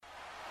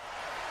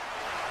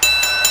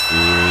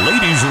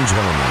and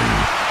gentlemen,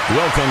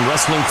 welcome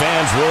wrestling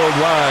fans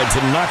worldwide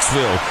to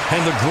Knoxville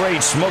and the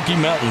Great Smoky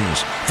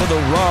Mountains for the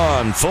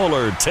Ron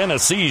Fuller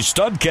Tennessee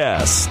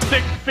Studcast.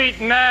 6 feet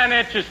 9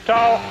 inches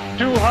tall,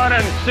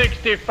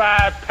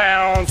 265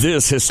 pounds.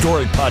 This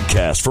historic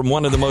podcast from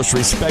one of the most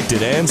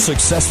respected and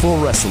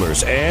successful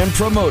wrestlers and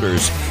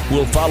promoters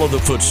will follow the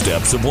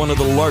footsteps of one of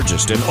the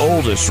largest and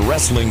oldest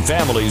wrestling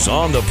families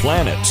on the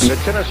planet. The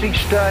Tennessee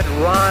Stud,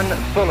 Ron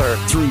Fuller.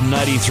 Through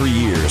 93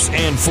 years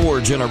and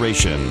 4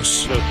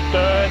 generations. The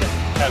Stud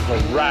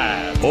has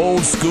arrived.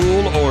 Old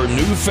school or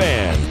new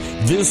fan,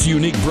 this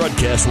unique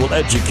broadcast will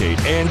educate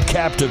and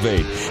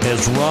captivate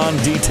as Ron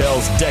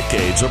details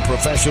decades of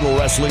professional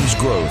wrestling's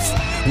growth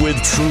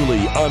with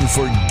truly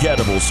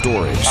unforgettable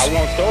stories. I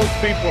want those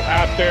people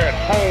out there at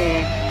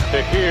home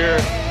to hear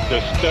the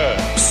Stud.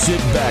 Sit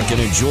back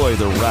and enjoy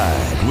the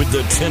ride with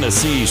the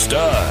Tennessee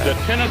Stud. The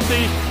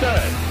Tennessee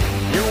Stud.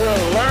 You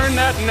will learn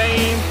that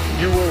name.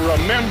 You will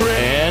remember it.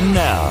 And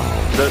now,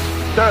 the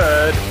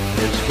Stud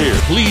is here.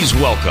 Please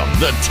welcome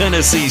the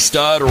Tennessee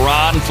Stud,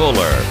 Ron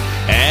Fuller,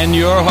 and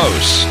your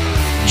host,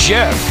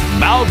 Jeff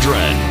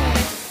Maldron.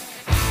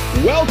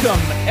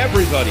 Welcome,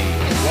 everybody,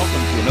 and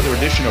welcome to another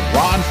edition of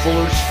Ron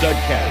Fuller's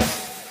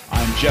Studcast.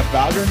 I'm Jeff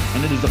Maldron,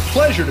 and it is a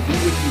pleasure to be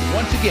with you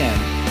once again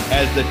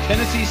as the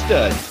Tennessee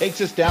Stud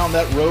takes us down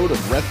that road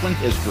of wrestling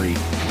history.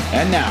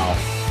 And now,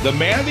 the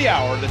man of the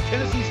hour, the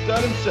Tennessee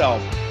Stud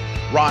himself,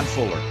 Ron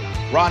Fuller.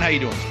 Ron, how you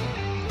doing this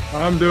morning?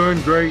 I'm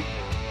doing great,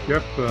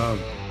 Jeff.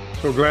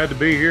 So glad to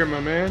be here,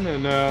 my man,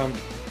 and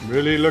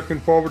really looking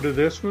forward to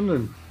this one.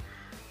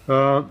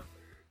 And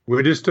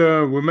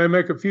we may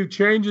make a few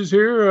changes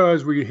here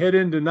as we head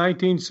into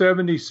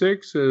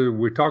 1976.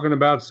 We're talking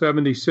about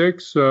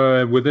 76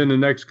 within the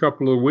next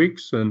couple of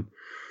weeks, and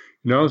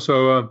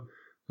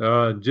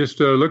just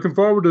looking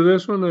forward to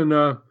this one.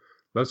 And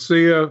let's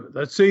see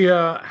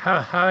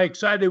how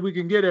excited we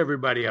can get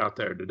everybody out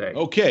there today.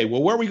 Okay,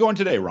 well, where are we going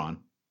today, Ron?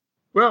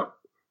 Well,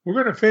 we're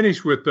going to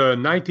finish with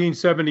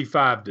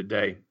 1975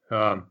 today.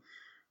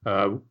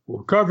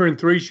 We're covering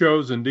 3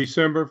 shows in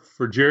December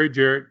for Jerry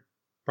Jarrett,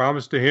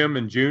 promised to him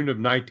in June of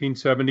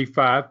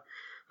 1975.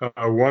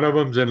 One of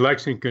them's in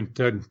Lexington,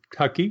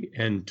 Kentucky,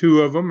 and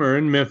 2 of them are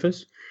in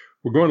Memphis.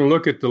 We're going to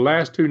look at the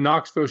last 2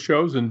 Knoxville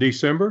shows in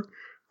December,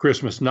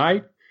 Christmas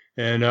night,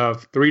 and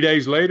 3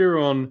 days later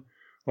on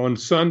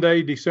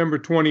Sunday, December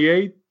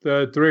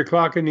 28th, 3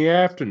 o'clock in the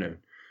afternoon.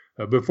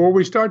 Before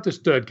we start the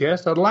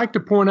Studcast, I'd like to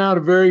point out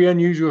a very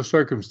unusual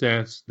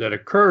circumstance that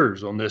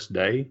occurs on this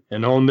day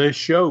and on this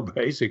show,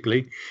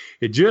 basically.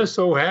 It just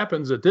so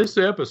happens that this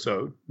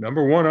episode,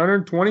 number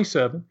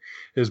 127,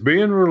 is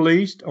being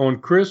released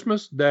on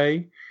Christmas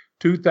Day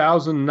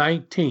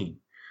 2019.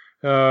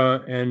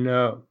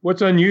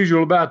 What's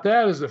unusual about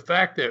that is the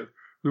fact that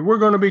we're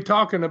going to be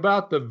talking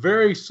about the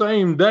very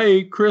same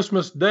day,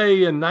 Christmas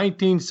Day in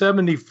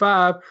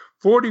 1975,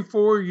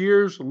 44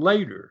 years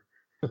later.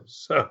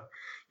 So,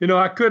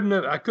 I couldn't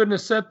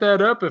have set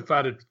that up if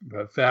I'd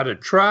have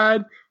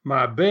tried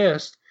my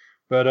best,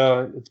 but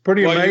it's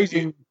pretty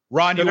amazing.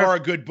 Ron, you are a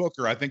good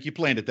booker. I think you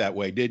planned it that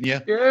way, didn't you?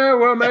 Yeah,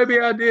 well,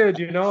 maybe I did.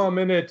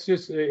 It's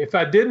just if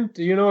I didn't,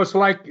 it's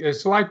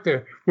like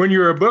when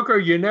you're a booker,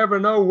 you never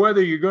know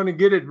whether you're going to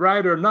get it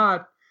right or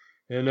not.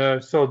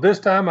 And so this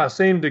time I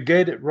seemed to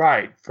get it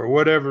right for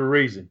whatever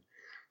reason.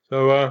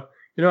 So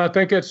I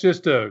think that's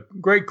just a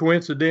great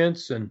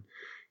coincidence. And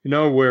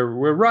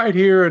we're right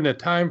here in the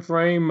time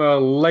frame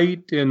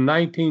late in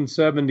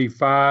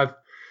 1975,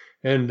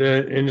 and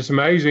it's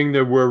amazing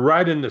that we're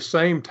right in the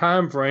same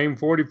time frame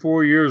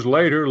 44 years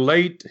later,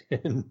 late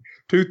in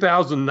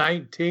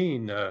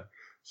 2019.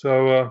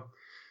 So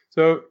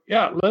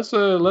yeah, let's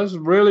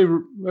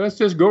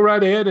just go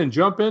right ahead and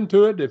jump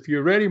into it if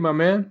you're ready, my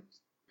man.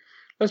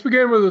 Let's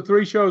begin with the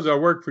 3 shows I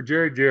worked for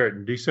Jerry Jarrett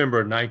in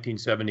December of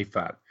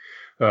 1975.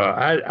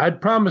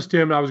 I'd promised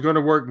him I was going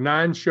to work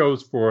 9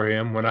 shows for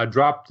him when I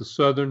dropped the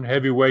Southern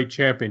Heavyweight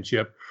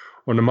Championship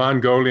on the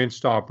Mongolian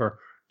Stomper,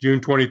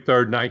 June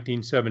 23rd,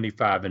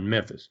 1975 in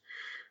Memphis.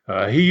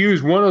 He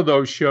used one of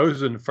those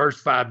shows in the first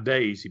 5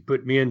 days. He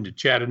put me into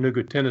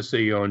Chattanooga,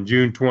 Tennessee on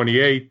June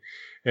 28th,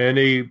 and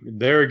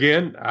there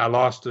again, I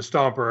lost the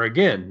Stomper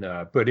again,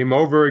 put him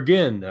over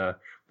again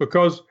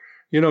because,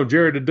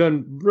 Jared had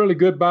done really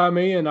good by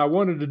me, and I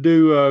wanted to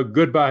do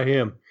good by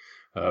him.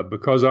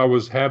 Because I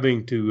was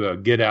having to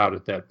get out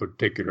at that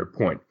particular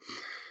point.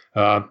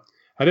 I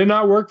did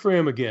not work for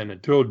him again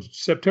until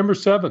September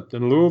 7th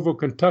in Louisville,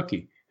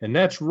 Kentucky, and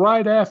that's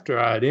right after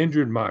I had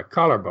injured my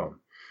collarbone.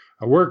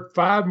 I worked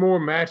 5 more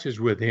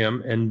matches with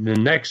him in the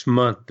next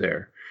month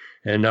there,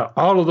 and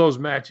all of those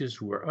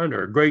matches were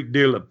under a great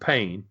deal of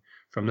pain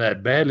from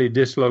that badly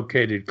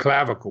dislocated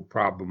clavicle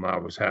problem I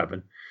was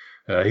having.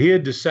 He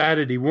had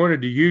decided he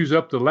wanted to use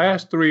up the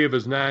last 3 of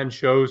his 9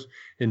 shows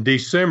in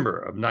December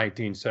of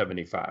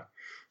 1975.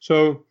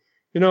 So,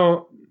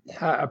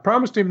 I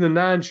promised him the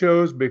 9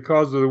 shows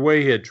because of the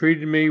way he had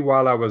treated me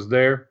while I was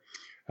there.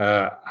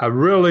 I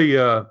really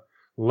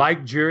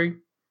like Jerry.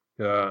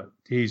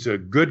 He's a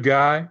good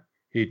guy.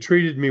 He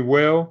treated me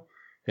well.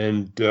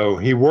 And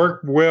he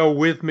worked well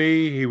with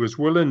me. He was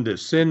willing to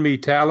send me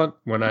talent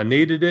when I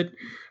needed it.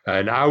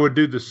 And I would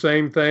do the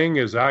same thing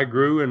as I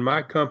grew in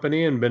my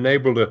company and been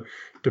able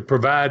to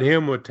provide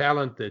him with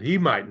talent that he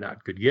might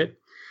not could get.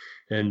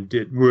 And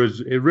it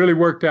really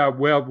worked out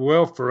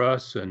well for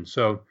us. And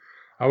so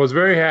I was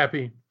very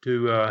happy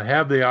to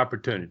have the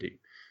opportunity.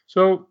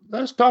 So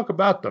let's talk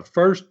about the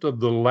first of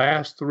the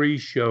last 3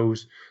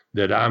 shows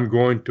that I'm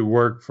going to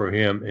work for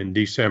him in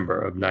December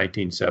of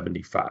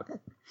 1975.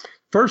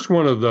 First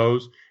one of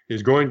those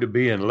is going to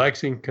be in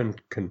Lexington,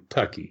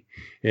 Kentucky,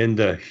 in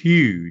the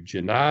huge,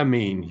 and I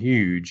mean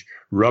huge,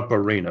 Rupp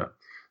Arena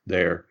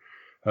there.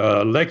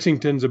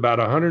 Lexington's about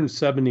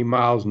 170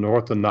 miles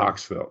north of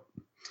Knoxville.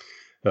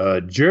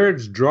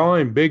 Jarrett's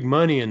drawing big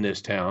money in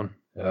this town.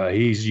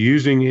 He's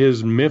using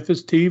his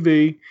Memphis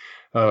TV,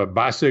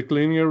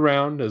 bicycling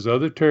around as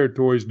other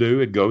territories do.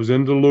 It goes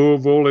into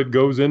Louisville. It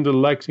goes into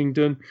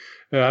Lexington.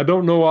 I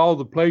don't know all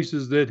the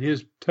places that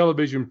his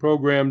television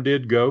program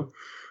did go,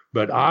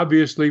 but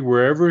obviously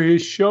wherever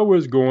his show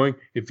is going,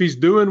 if he's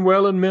doing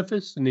well in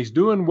Memphis and he's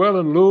doing well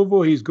in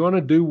Louisville, he's going to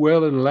do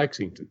well in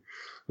Lexington.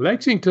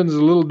 Lexington's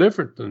a little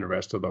different than the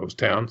rest of those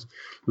towns.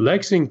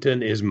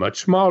 Lexington is much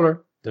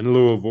smaller than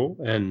Louisville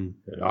and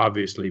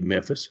obviously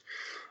Memphis,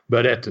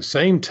 but at the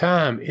same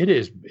time, it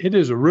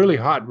is a really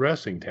hot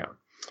wrestling town.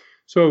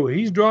 So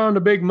he's drawing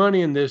the big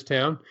money in this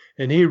town,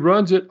 and he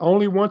runs it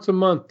only once a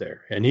month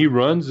there, and he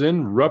runs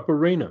in Rupp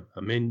Arena.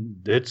 I mean,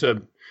 that's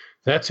a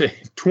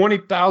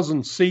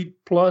 20,000 seat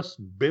plus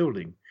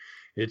building.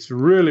 It's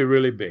really,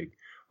 really big.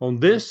 On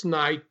this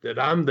night that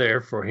I'm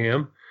there for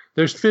him,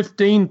 there's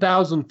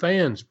 15,000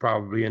 fans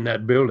probably in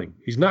that building.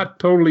 He's not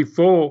totally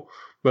full,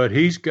 but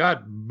he's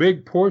got a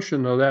big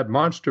portion of that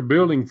monster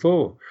building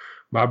full.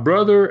 My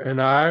brother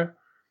and I,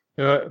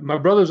 my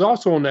brother's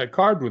also on that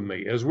card with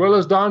me, as well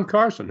as Don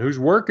Carson, who's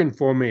working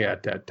for me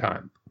at that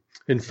time.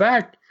 In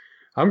fact,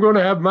 I'm going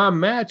to have my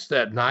match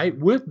that night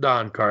with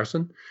Don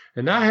Carson,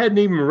 and I hadn't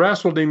even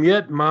wrestled him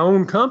yet in my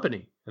own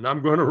company. And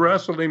I'm going to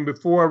wrestle him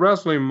before I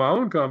wrestle him in my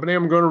own company.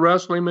 I'm going to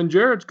wrestle him in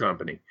Jarrett's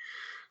company.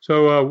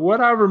 So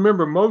what I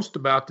remember most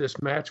about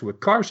this match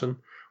with Carson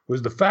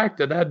was the fact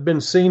that I'd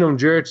been seen on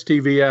Jarrett's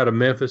TV out of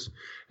Memphis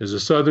as a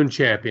Southern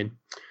champion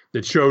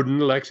that showed in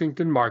the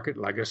Lexington market,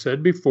 like I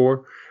said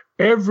before,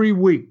 every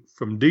week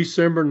from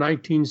December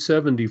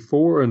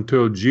 1974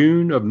 until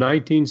June of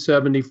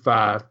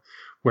 1975,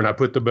 when I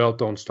put the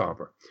belt on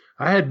Stomper.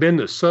 I had been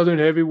the Southern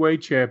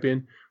Heavyweight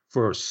Champion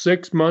for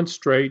 6 months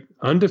straight,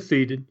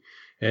 undefeated,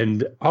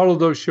 and all of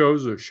those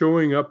shows are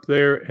showing up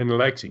there in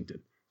Lexington.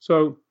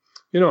 So,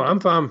 I'm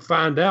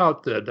find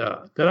out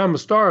that I'm a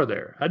star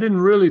there. I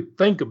didn't really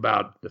think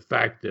about the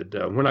fact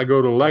that when I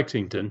go to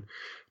Lexington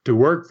to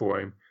work for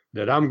him,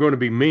 that I'm going to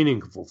be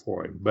meaningful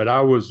for him. But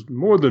I was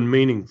more than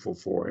meaningful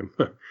for him.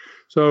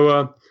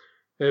 So,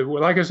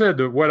 like I said,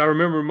 what I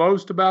remember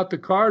most about the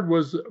card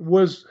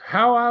was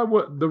how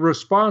the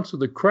response of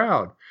the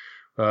crowd.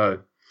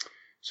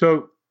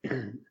 So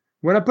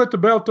when I put the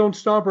belt on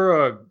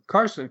Stomper,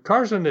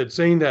 Carson had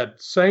seen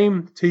that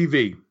same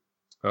TV.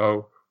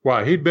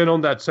 He'd been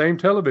on that same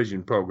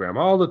television program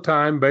all the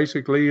time,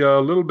 basically a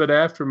little bit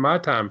after my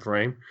time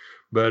frame,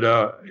 but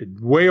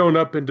way on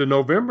up into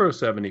November of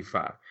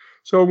 75.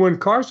 So when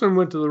Carson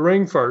went to the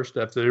ring first,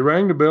 after they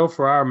rang the bell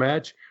for our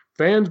match,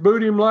 fans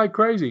booed him like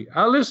crazy.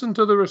 I listened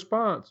to the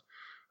response,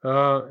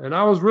 and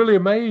I was really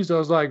amazed. I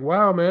was like,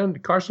 wow, man,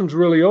 Carson's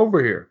really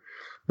over here.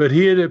 But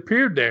he had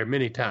appeared there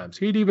many times.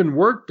 He'd even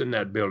worked in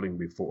that building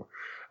before.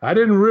 I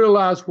didn't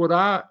realize what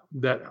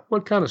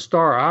kind of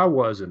star I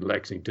was in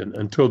Lexington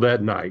until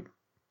that night.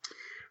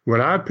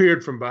 When I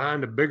appeared from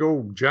behind a big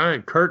old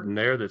giant curtain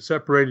there that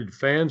separated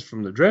fans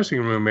from the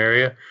dressing room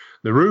area,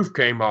 the roof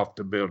came off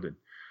the building.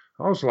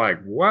 I was like,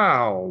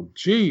 wow,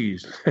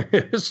 geez,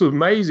 this is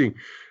amazing.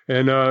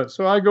 And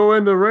so I go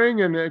in the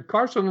ring, and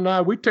Carson and I,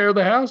 we tear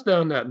the house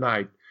down that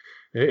night.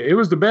 It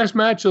was the best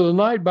match of the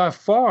night by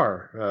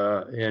far.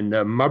 And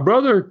my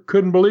brother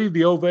couldn't believe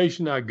the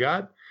ovation I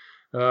got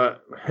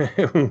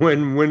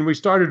when we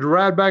started to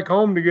ride back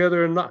home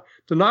together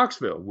to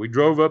Knoxville. We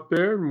drove up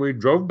there, and we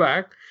drove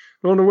back.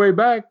 On the way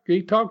back,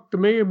 he talked to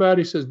me about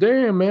it. He says,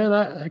 damn, man,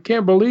 I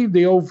can't believe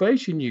the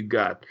ovation you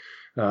got.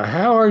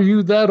 How are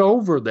you that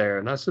over there?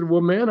 And I said,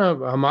 well, man,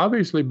 I'm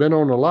obviously been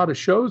on a lot of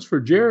shows for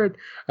Jarrett.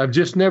 I've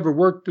just never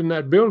worked in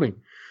that building.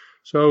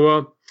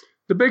 So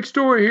the big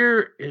story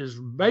here is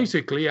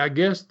basically, I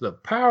guess, the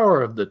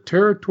power of the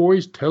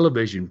territories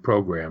television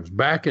programs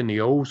back in the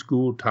old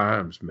school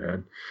times,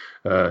 man.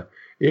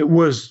 It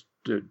was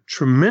a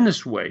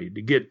tremendous way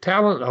to get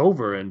talent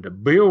over and to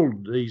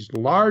build these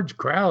large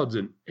crowds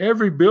in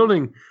every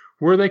building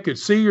where they could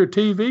see your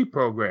TV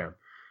program.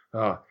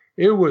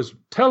 It was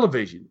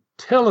television.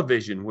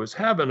 Television was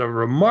having a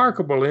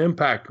remarkable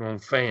impact on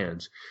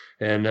fans.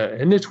 And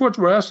it's what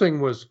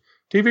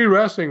TV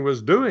wrestling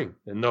was doing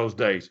in those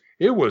days.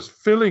 It was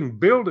filling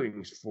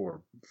buildings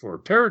for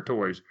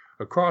territories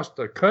across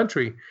the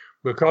country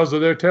because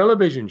of their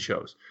television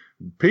shows.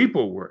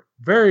 People were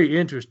very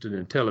interested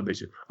in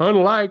television.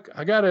 Unlike,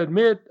 I got to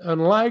admit,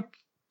 unlike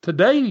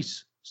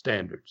today's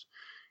standards.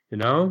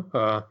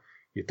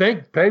 You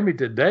think maybe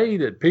today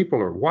that people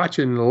are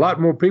watching, a lot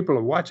more people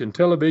are watching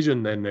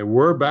television than they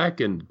were back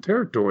in the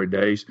territory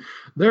days.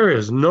 There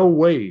is no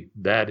way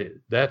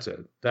that's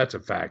a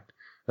fact.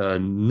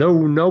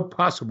 No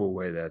possible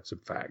way that's a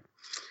fact.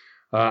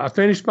 I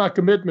finished my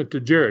commitment to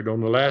Jarrett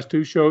on the last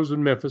two shows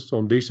in Memphis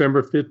on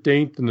December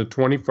 15th and the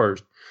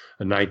 21st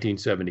of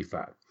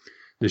 1975.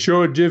 The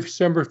show of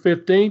December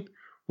 15th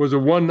was a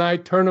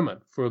one-night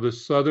tournament for the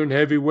Southern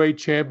Heavyweight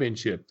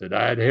Championship that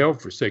I had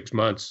held for 6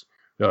 months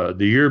the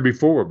year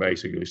before,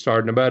 basically,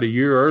 starting about a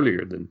year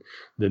earlier than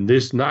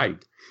this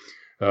night.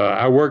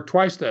 I worked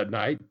twice that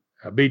night.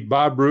 I beat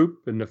Bob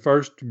Roop in the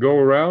first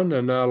go-around,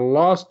 and I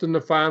lost in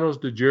the finals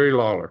to Jerry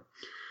Lawler.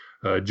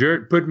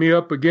 Jarrett put me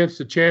up against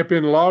the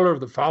champion Lawler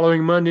the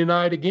following Monday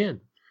night again,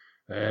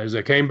 as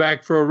I came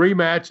back for a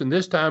rematch, and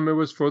this time it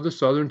was for the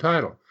Southern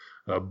title.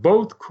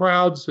 Both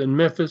crowds in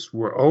Memphis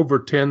were over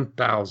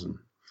 10,000.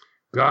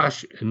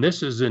 Gosh, and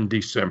this is in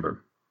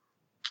December.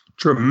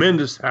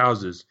 Tremendous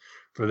houses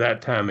for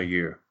that time of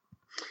year.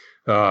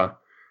 I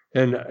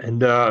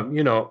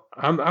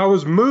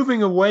was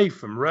moving away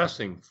from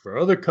wrestling for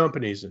other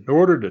companies in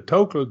order to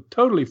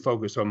totally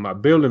focus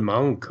on building my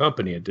own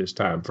company at this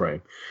time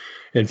frame.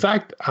 In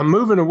fact, I'm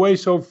moving away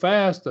so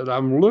fast that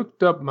I've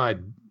looked up my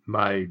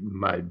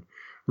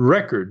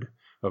record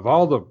of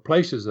all the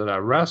places that I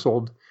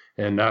wrestled,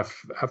 and I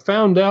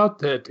found out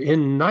that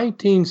in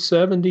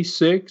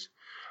 1976,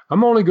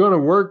 I'm only going to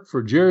work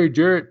for Jerry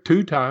Jarrett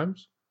 2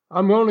 times.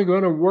 I'm only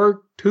going to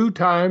work 2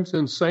 times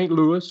in St.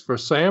 Louis for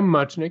Sam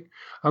Muchnick.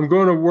 I'm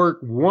going to work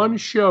 1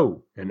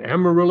 show in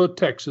Amarillo,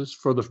 Texas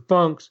for the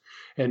Funks,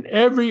 and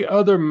every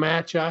other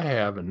match I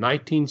have in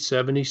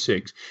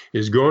 1976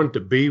 is going to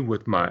be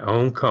with my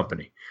own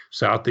company,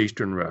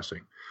 Southeastern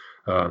Wrestling.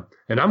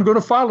 And I'm going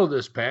to follow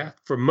this path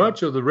for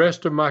much of the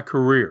rest of my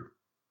career.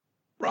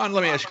 Ron,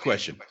 let me ask you a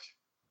question.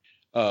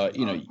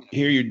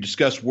 Here you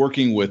discuss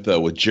working with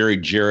Jerry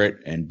Jarrett,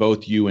 and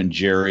both you and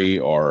Jerry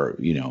are,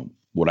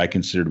 what I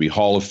consider to be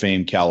Hall of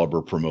Fame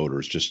caliber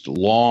promoters, just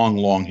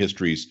long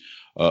histories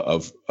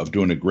of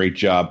doing a great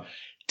job.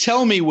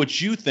 Tell me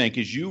what you think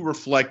as you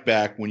reflect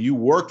back when you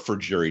worked for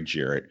Jerry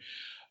Jarrett,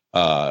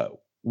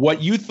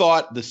 what you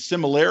thought the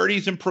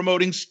similarities in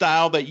promoting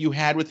style that you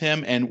had with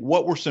him, and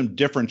what were some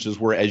differences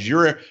where, as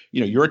you're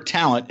a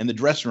talent in the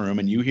dressing room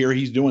and you hear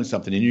he's doing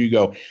something and you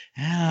go,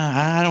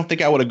 I don't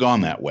think I would have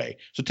gone that way.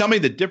 So tell me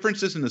the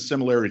differences and the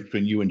similarities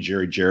between you and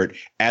Jerry Jarrett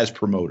as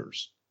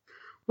promoters.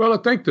 Well, I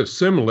think the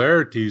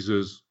similarities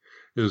is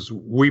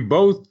we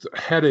both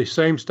had a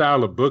same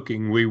style of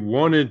booking. We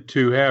wanted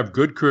to have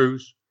good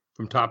crews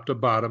from top to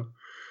bottom.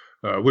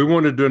 We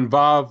wanted to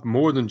involve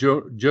more than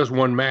just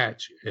one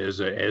match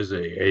as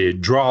a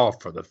draw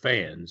for the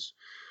fans.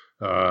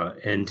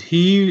 And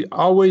he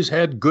always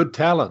had good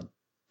talent.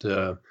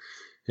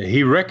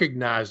 He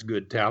recognized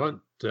good talent.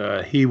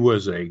 He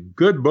was a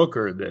good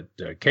booker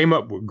that came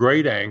up with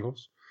great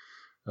angles.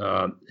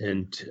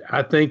 And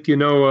I think,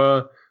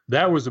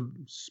 that was a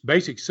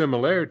basic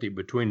similarity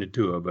between the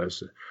two of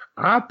us.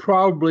 I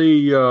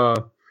probably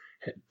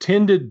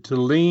tended to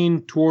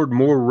lean toward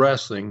more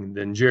wrestling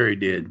than Jerry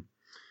did.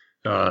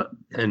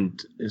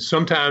 And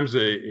sometimes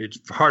it's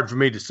hard for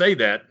me to say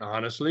that,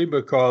 honestly,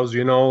 because,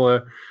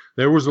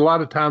 there was a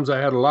lot of times I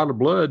had a lot of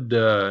blood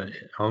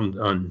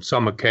on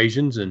some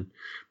occasions,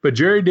 but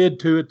Jerry did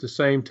too at the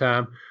same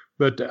time.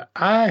 But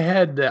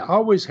I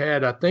always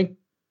had, I think,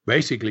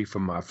 basically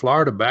from my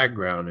Florida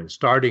background and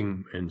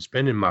starting and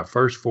spending my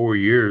first 4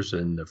 years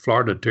in the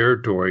Florida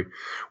territory,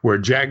 where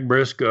Jack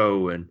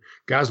Briscoe and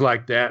guys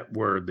like that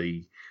were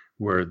the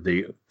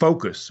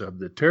focus of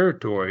the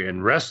territory,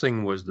 and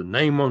wrestling was the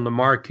name on the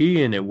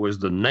marquee, and it was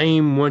the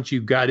name once you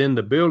got in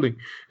the building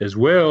as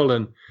well.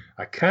 And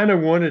I kind of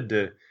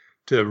wanted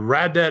to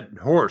ride that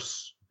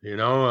horse,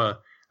 I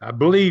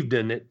believed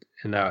in it,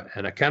 and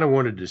I kind of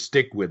wanted to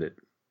stick with it.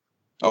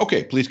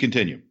 Okay, please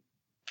continue.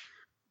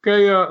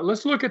 Okay,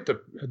 let's look at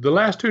the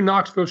last 2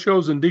 Knoxville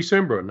shows in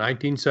December of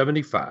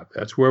 1975.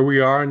 That's where we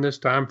are in this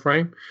time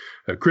frame.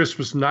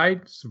 Christmas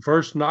night, the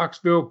first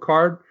Knoxville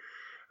card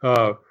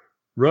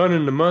run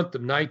in the month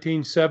of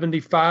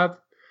 1975.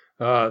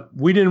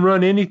 We didn't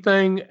run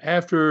anything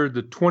after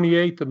the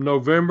 28th of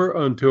November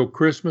until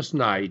Christmas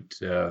night.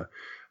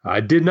 I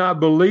did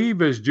not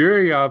believe, as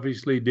Jerry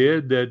obviously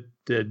did, that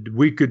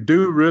we could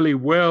do really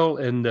well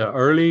in the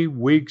early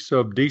weeks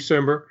of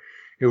December.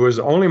 It was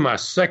only my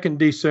second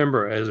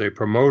December as a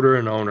promoter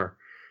and owner.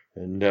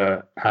 And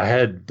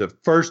the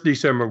first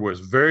December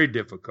was very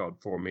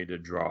difficult for me to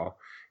draw.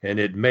 And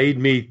it made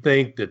me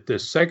think that the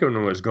second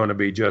one was going to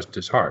be just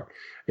as hard.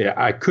 Yeah,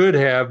 I could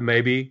have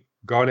maybe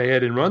gone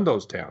ahead and run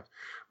those towns.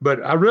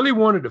 But I really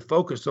wanted to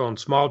focus on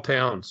small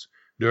towns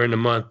during the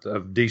month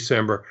of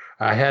December.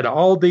 I had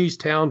all these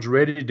towns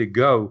ready to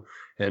go,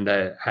 and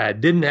I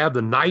didn't have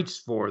the nights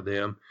for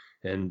them.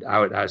 And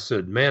I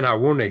said, man, I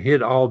want to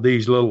hit all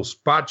these little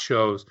spot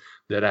shows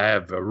that I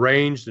have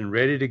arranged and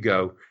ready to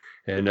go.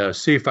 and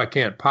see if I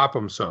can't pop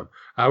them some.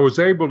 I was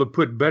able to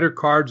put better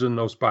cards in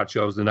those spot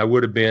shows than I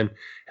would have been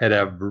had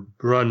I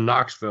run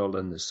Knoxville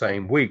in the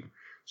same week.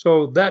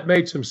 So that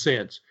made some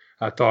sense,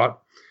 I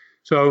thought.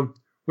 So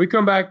we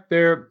come back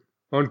there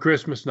on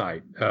Christmas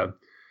night.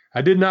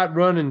 I did not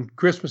run in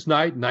Christmas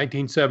night in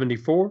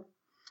 1974.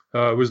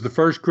 It was the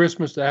first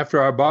Christmas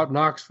after I bought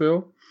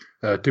Knoxville.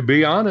 To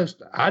be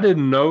honest, I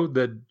didn't know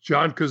that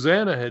John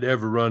Cosenza had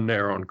ever run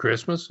there on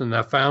Christmas, and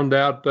I found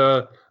out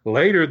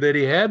later that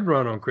he had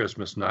run on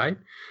Christmas night.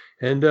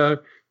 And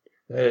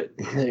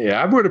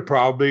I would have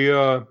probably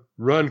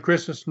run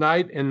Christmas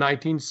night in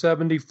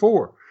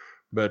 1974.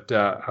 But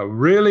I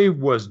really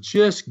was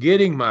just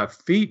getting my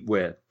feet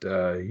wet.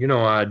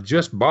 I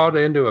just bought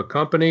into a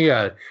company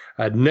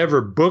I'd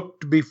never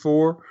booked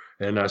before,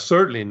 and I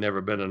certainly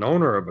never been an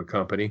owner of a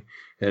company.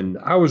 And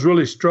I was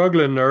really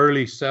struggling in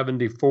early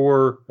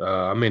 74,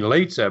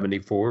 late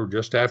 74,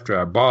 just after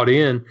I bought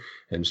in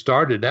and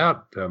started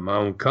out my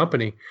own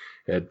company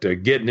at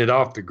getting it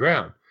off the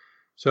ground.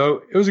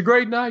 So it was a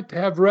great night to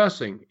have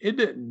wrestling.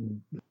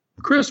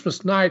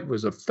 Christmas night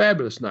was a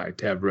fabulous night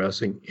to have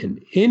wrestling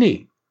in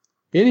any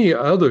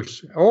other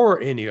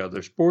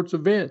sports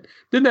event.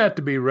 Didn't have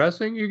to be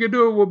wrestling. You could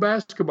do it with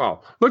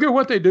basketball. Look at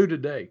what they do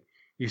today.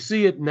 You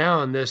see it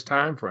now in this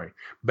time frame.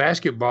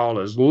 Basketball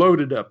is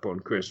loaded up on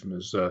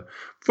Christmas.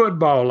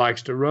 Football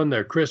likes to run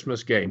their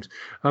Christmas games.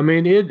 I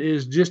mean, it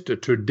is just a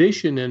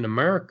tradition in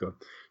America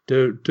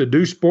to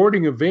do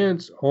sporting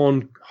events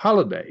on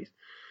holidays.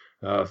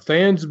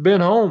 Fans have been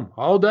home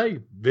all day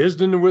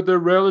visiting with their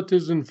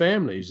relatives and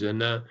families,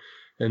 and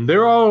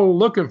they're all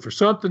looking for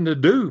something to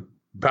do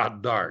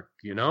about dark.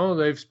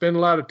 They've spent a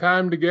lot of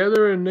time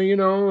together, and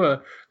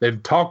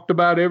they've talked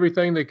about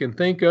everything they can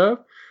think of.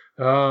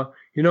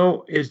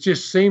 It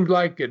just seems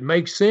like it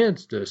makes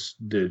sense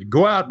to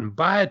go out and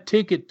buy a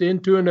ticket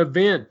into an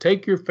event,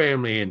 take your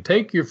family and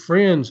take your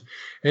friends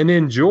and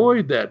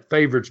enjoy that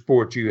favorite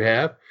sport you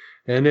have.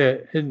 And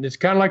it's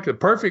kind of like the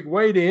perfect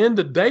way to end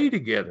the day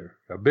together,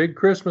 a big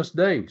Christmas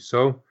day.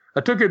 So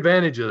I took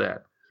advantage of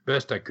that as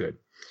best I could.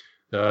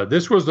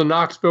 This was the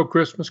Knoxville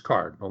Christmas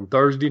card on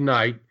Thursday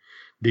night,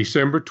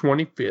 December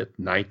 25th,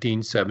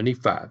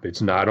 1975.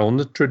 It's not on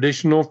the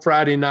traditional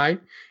Friday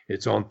night.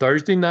 It's on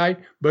Thursday night,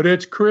 but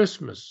it's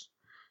Christmas.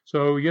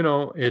 So,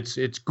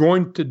 it's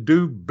going to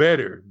do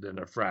better than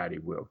a Friday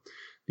will.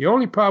 The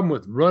only problem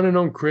with running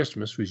on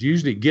Christmas was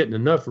usually getting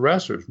enough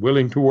wrestlers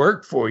willing to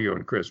work for you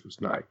on Christmas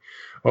night.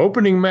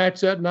 Opening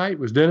match that night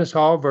was Dennis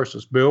Hall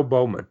versus Bill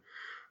Bowman.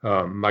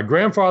 My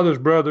grandfather's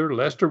brother,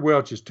 Lester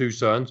Welch's two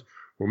sons,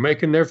 were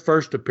making their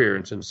first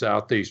appearance in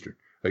Southeastern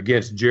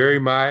against Jerry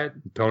Myatt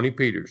and Tony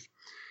Peters.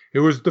 It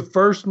was the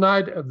first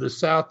night of the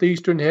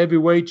Southeastern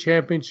Heavyweight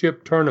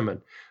Championship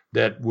tournament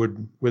that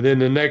would, within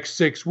the next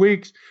 6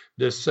 weeks,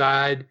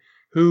 decide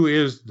who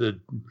is the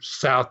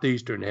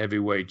Southeastern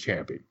Heavyweight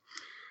Champion.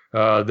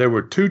 There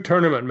were 2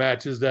 tournament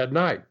matches that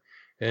night.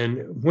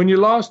 And when you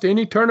lost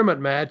any tournament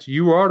match,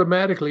 you were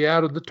automatically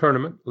out of the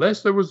tournament,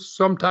 unless there was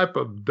some type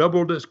of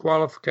double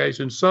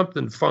disqualification,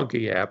 something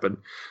funky happened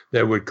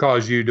that would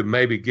cause you to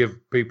maybe give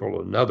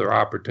people another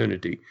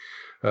opportunity.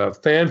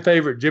 Fan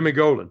favorite Jimmy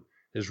Golden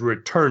is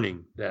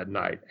returning that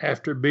night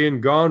after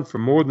being gone for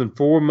more than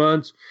 4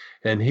 months,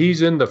 and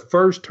he's in the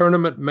first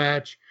tournament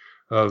match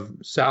of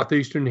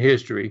Southeastern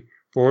history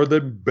for the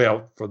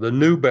belt, for the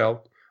new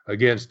belt,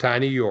 against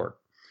Tiny York.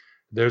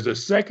 There's a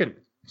second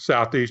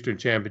Southeastern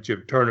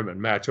Championship tournament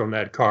match on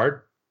that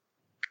card.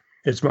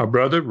 It's my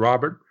brother,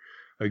 Robert,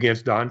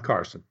 against Don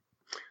Carson.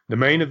 The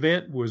main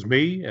event was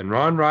me and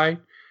Ron Wright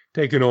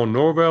taking on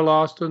Norvell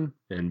Austin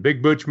and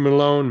Big Butch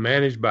Malone,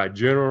 managed by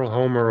General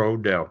Homer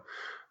Odell.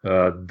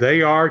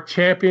 They are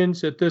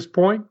champions at this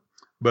point,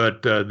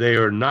 but they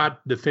are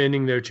not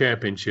defending their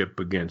championship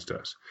against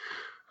us.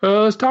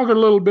 Let's talk a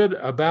little bit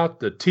about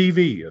the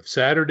TV of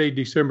Saturday,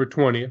 December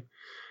 20th.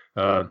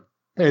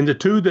 And the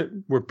 2 that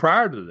were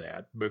prior to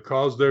that,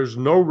 because there's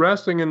no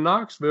wrestling in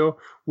Knoxville,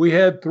 we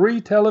had 3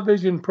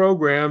 television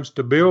programs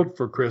to build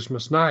for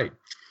Christmas night.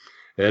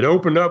 It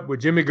opened up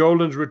with Jimmy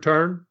Golden's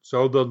return.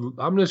 So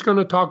I'm just going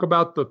to talk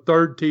about the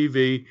third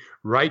TV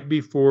right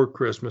before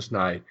Christmas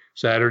night,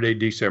 Saturday,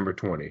 December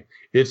 20th.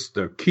 It's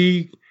the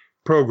key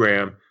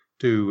program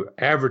to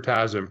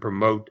advertise and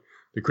promote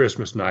the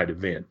Christmas night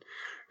event.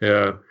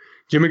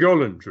 Jimmy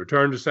Golden's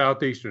return to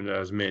Southeastern,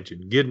 as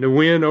mentioned, getting a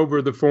win over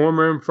the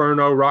former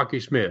Inferno, Rocky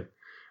Smith,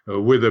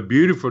 with a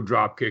beautiful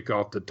drop kick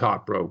off the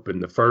top rope in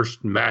the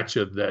first match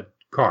of that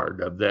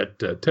card, of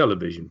that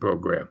television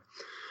program.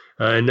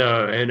 And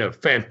a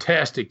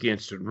fantastic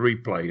instant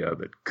replay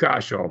of it.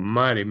 Gosh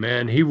almighty,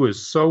 man. He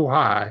was so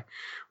high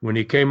when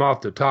he came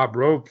off the top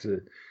rope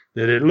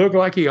that it looked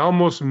like he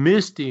almost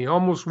missed. He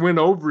almost went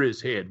over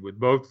his head with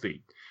both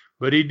feet.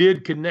 But he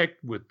did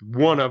connect with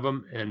one of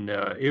them, and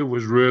it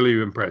was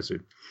really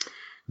impressive.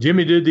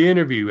 Jimmy did the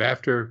interview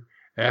after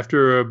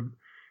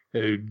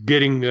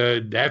getting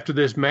after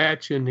this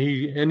match, and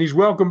he's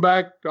welcomed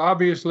back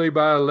obviously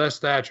by Les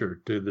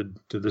Thatcher to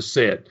the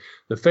set.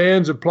 The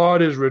fans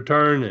applaud his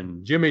return,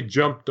 and Jimmy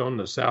jumped on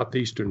the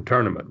Southeastern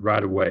tournament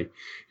right away.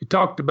 He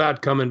talked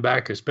about coming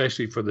back,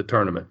 especially for the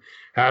tournament.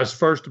 How his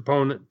first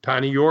opponent,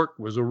 Tiny York,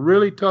 was a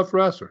really tough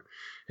wrestler,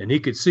 and he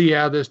could see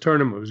how this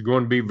tournament was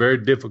going to be a very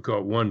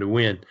difficult one to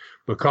win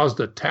because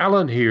the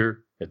talent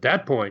here at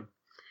that point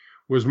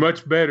was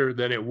much better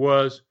than it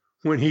was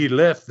when he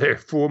left there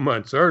 4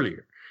 months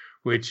earlier,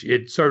 which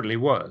it certainly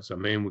was. I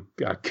mean,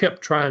 I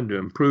kept trying to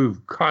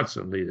improve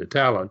constantly the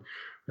talent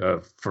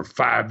for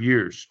 5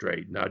 years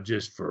straight, not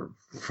just for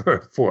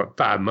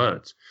 5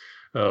 months.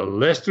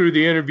 Les threw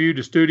the interview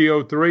to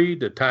Studio 3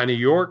 to Tiny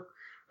York.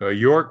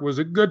 York was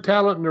a good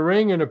talent in the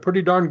ring and a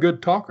pretty darn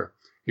good talker.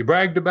 He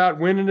bragged about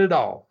winning it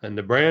all and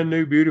the brand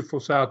new beautiful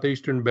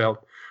Southeastern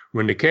belt.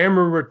 When the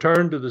camera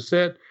returned to the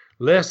set,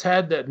 Les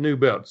had that new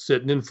belt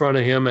sitting in front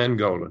of him and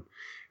Golan.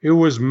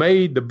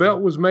 The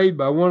belt was made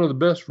by one of the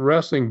best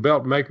wrestling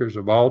belt makers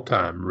of all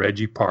time,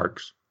 Reggie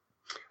Parks.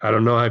 I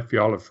don't know if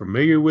y'all are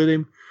familiar with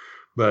him,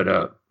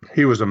 but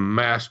he was a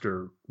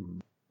master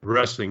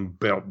wrestling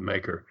belt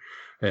maker.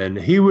 And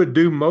he would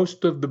do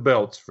most of the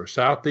belts for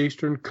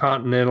Southeastern,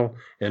 Continental,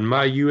 and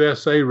my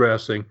USA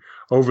Wrestling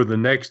over the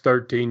next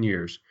 13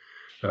 years.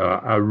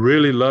 I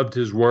really loved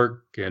his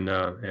work, and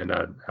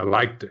I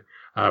liked it.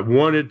 I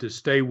wanted to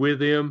stay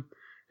with him,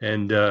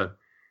 and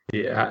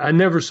I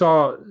never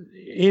saw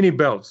any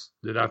belts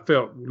that I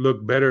felt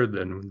looked better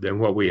than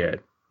what we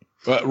had.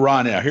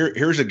 Ron, now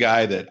here's a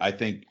guy that I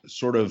think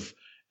sort of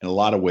in a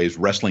lot of ways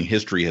wrestling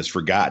history has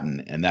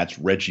forgotten, and that's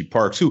Reggie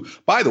Parks, who,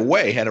 by the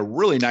way, had a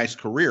really nice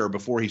career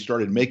before he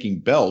started making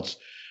belts.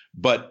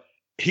 But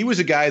he was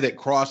a guy that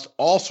crossed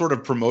all sort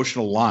of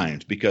promotional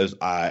lines because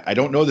I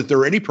don't know that there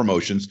are any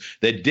promotions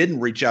that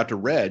didn't reach out to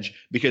Reg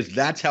because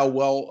that's how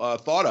well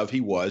thought of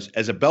he was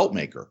as a belt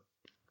maker.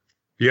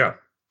 Yeah.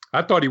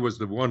 I thought he was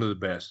one of the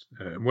best.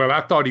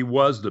 I thought he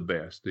was the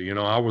best. You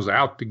know, I was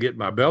out to get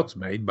my belts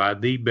made by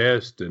the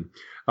best, and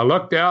I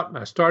lucked out, and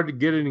I started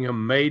getting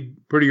them made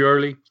pretty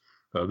early.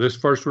 This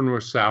first one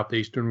was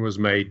Southeastern, was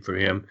made for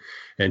him,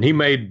 and he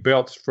made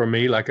belts for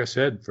me, like I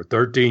said, for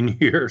 13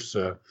 years.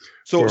 So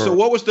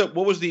what was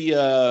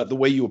the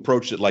way you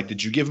approached it? Like,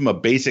 did you give him a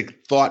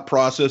basic thought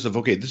process of,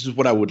 okay, this is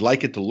what I would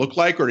like it to look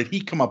like, or did he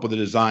come up with a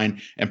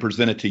design and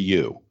present it to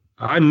you?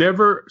 I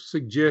never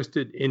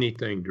suggested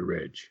anything to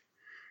Reg.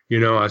 You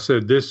know, I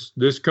said,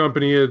 this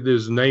company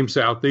is named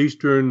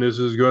Southeastern. This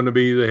is going to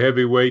be the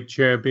heavyweight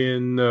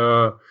champion.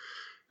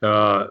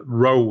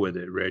 Roll with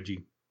it,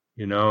 Reggie.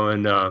 You know,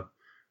 and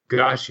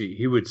gosh,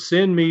 he would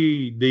send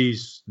me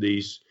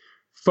these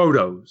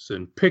photos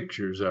and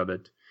pictures of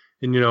it.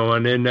 And, you know,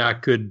 and then I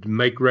could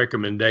make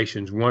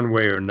recommendations one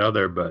way or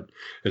another. But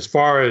as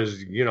far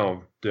as, you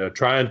know,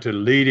 trying to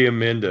lead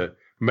him into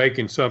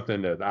making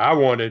something that I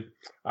wanted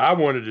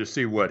to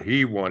see what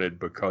he wanted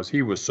because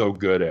he was so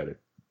good at it.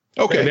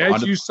 Okay. And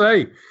as you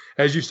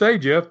say,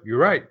 Jeff, you're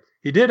right.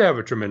 He did have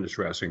a tremendous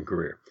wrestling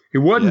career. He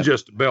wasn't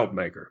just a belt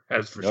maker,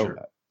 that's for sure.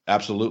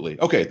 Absolutely.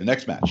 Okay, the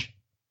next match.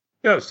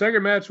 Yeah, the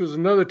second match was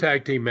another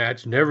tag team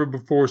match, never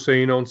before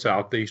seen on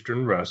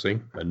Southeastern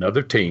Wrestling.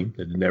 Another team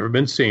that had never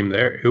been seen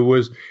there. It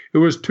was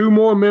two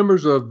more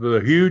members of the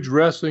huge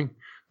wrestling,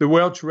 the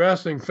Welch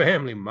wrestling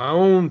family, my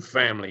own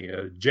family,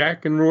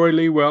 Jack and Roy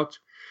Lee Welch,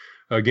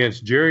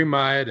 against Jerry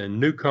Myatt and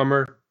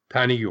newcomer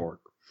Tiny York.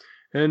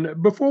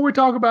 And before we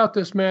talk about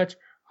this match,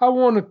 I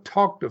want to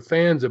talk to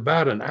fans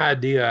about an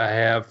idea I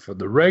have for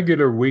the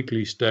regular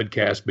weekly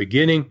Studcast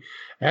beginning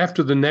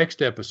after the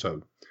next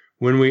episode,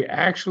 when we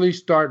actually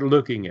start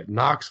looking at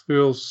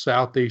Knoxville's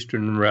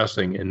Southeastern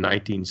Wrestling in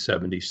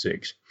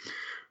 1976.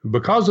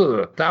 Because of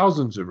the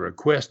thousands of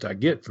requests I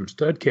get from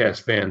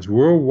Studcast fans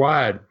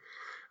worldwide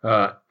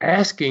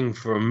asking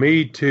for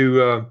me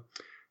to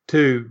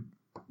do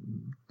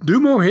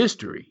more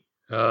history,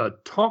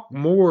 talk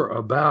more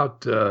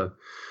about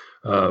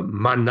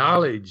my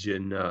knowledge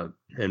and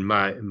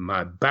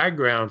my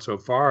background so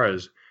far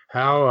as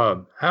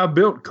how I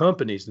built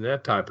companies and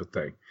that type of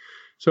thing.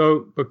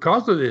 So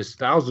because of this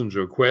thousands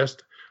of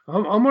requests,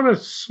 I'm going to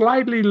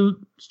slightly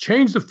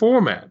change the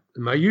format,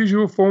 my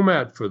usual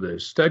format for the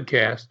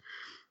Studcast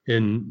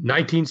in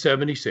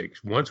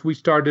 1976, once we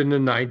started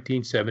in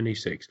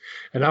 1976.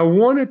 And I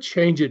want to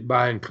change it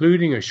by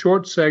including a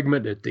short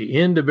segment at the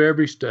end of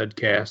every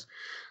Studcast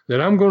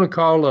that I'm going to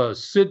call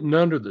Sitting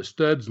Under the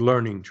Stud's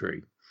Learning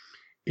Tree.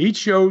 Each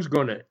show is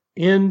going to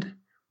end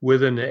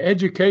with an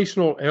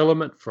educational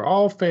element for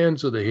all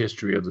fans of the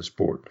history of the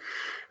sport.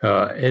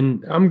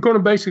 And I'm going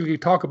to basically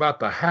talk about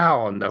the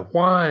how and the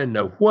why and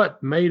the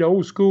what made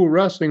old school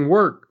wrestling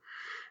work.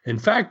 In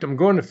fact, I'm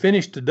going to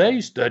finish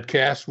today's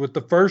Studcast with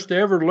the first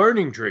ever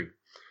learning tree.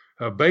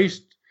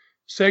 Based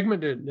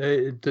segment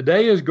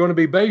today is going to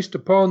be based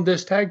upon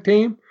this tag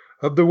team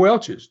of the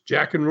Welches,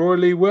 Jack and Roy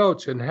Lee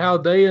Welch, and how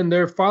they and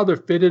their father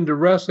fit into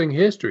wrestling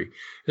history,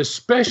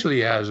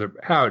 especially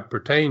how it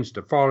pertains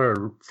to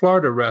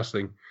Florida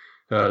wrestling,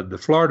 the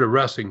Florida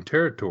wrestling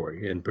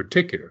territory in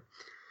particular.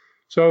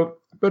 So,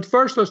 but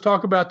first, let's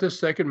talk about this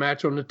second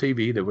match on the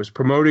TV that was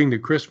promoting the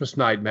Christmas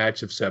night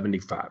match of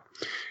 75.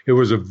 It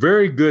was a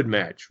very good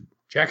match.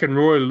 Jack and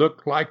Roy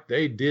looked like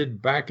they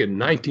did back in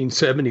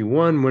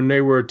 1971 when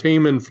they were a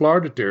team in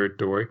Florida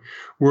territory,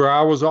 where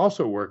I was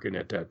also working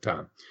at that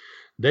time.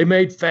 They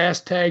made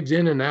fast tags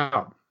in and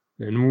out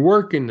and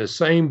working the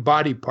same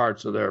body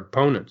parts of their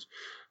opponents.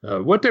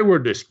 What they were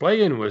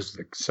displaying was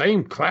the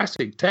same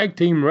classic tag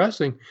team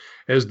wrestling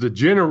as the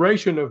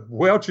generation of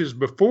Welches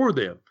before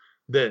them.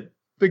 That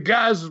the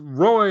guys,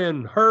 Roy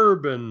and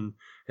Herb and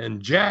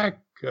Jack,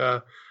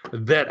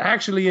 that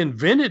actually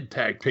invented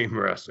tag team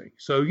wrestling.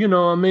 So,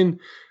 tag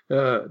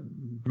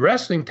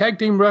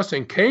team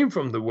wrestling came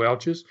from the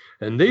Welches,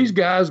 and these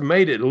guys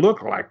made it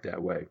look like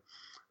that way.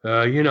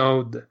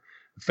 The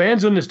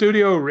fans in the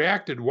studio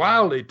reacted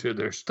wildly to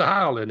their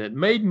style, and it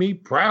made me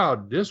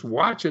proud just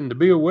watching to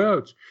be a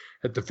Welch.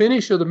 At the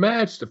finish of the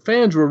match, the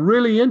fans were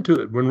really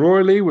into it when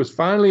Roy Lee was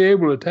finally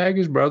able to tag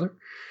his brother,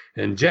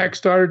 and Jack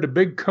started a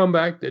big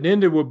comeback that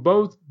ended with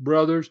both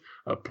brothers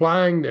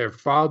applying their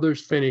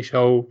father's finish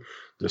hold,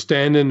 the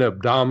standing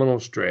abdominal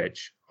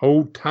stretch.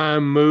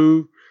 Old-time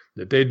move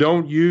that they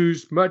don't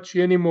use much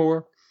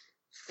anymore.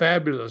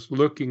 Fabulous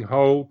looking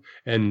hold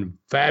and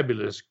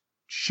fabulous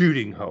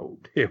shooting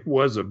hold. It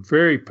was a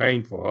very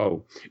painful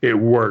hold. It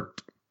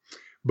worked.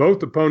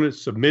 Both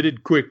opponents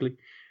submitted quickly,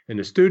 and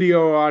the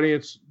studio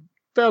audience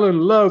fell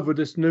in love with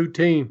this new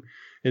team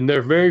in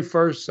their very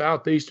first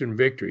Southeastern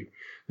victory.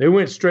 They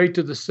went straight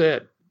to the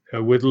set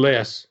with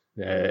Les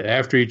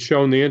after he'd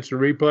shown the instant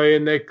replay,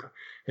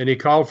 and he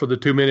called for the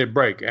 2-minute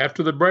break.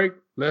 After the break,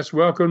 Les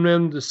welcomed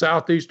them to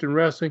Southeastern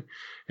Wrestling,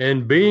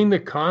 and being the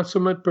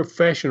consummate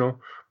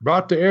professional,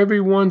 brought to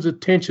everyone's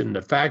attention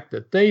the fact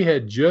that they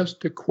had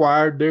just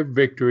acquired their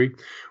victory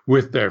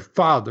with their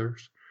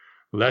father's,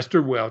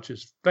 Lester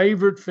Welch's,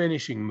 favorite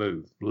finishing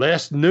move.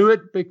 Les knew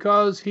it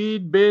because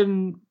he'd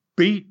been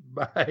beat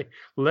by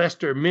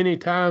Lester many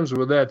times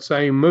with that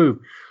same move.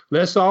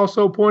 Les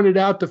also pointed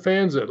out to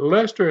fans that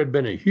Lester had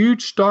been a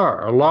huge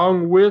star,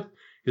 along with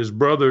his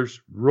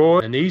brothers Roy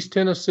in East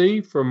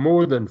Tennessee for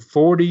more than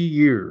 40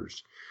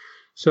 years.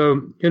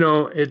 So,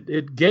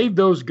 it gave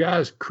those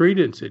guys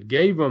credence. It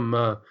gave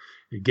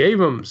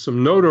them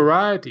some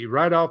notoriety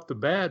right off the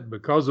bat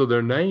because of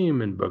their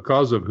name and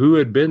because of who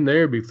had been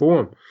there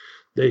before them.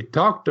 They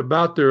talked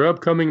about their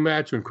upcoming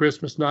match on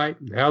Christmas night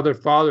and how their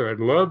father had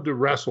loved to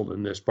wrestle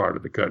in this part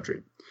of the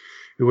country.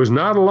 It was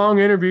not a long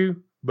interview,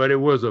 but it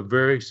was a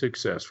very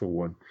successful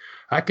one.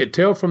 I could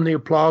tell from the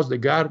applause they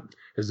got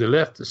as they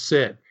left the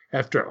set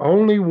after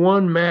only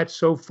one match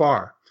so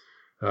far.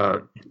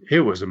 It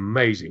was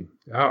amazing.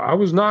 I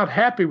was not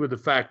happy with the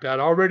fact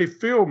I'd already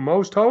filled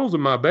most holes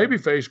in my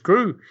babyface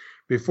crew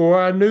before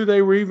I knew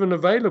they were even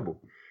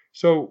available.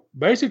 So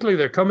basically,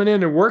 they're coming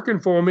in and working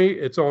for me.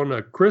 It's on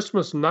a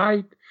Christmas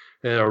night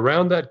and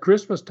around that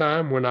Christmas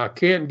time when I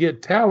can't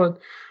get talent.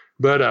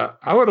 But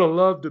I would have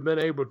loved to have been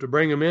able to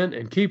bring them in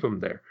and keep them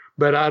there.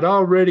 But I'd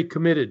already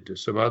committed to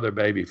some other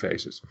baby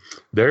faces.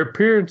 Their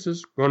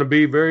appearances are going to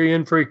be very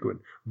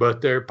infrequent,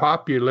 but their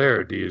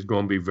popularity is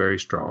going to be very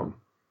strong.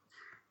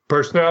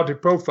 Personality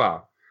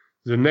profile.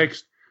 The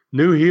next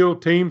new heel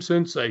team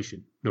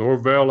sensation,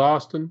 Norvell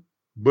Austin,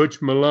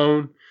 Butch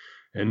Malone,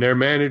 and their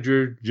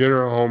manager,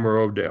 General Homer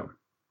Odell.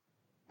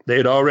 They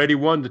had already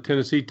won the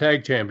Tennessee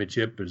Tag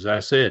Championship, as I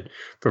said,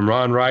 from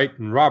Ron Wright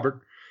and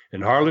Robert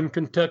in Harlan,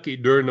 Kentucky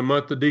during the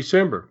month of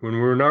December when we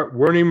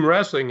weren't even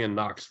wrestling in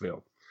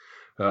Knoxville.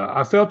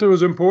 I felt it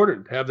was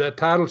important to have that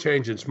title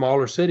change in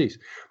smaller cities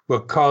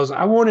because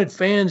I wanted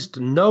fans to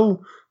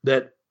know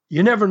that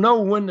you never know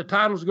when the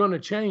title's going to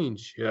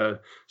change.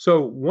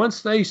 So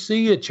once they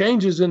see it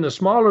changes in the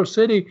smaller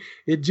city,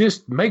 it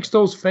just makes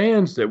those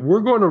fans that we're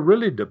going to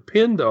really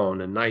depend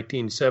on in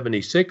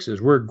 1976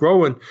 as we're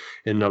growing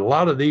in a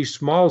lot of these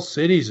small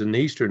cities in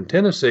eastern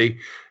Tennessee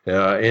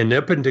and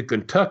up into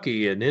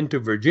Kentucky and into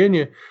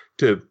Virginia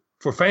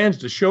for fans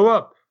to show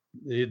up.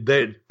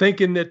 They're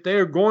thinking that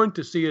they're going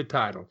to see a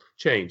title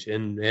change,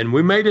 and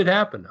we made it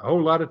happen a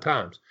whole lot of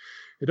times.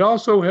 It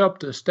also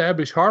helped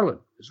establish Harlan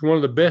as one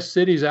of the best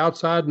cities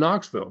outside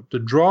Knoxville to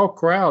draw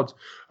crowds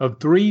of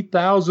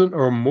 3,000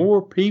 or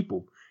more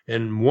people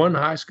in one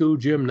high school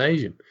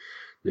gymnasium.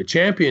 The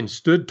champions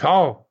stood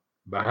tall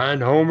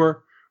behind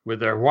Homer with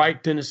their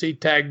white Tennessee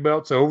tag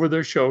belts over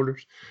their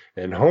shoulders,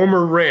 and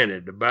Homer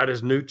ranted about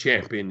his new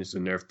champions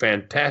and their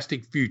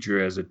fantastic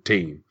future as a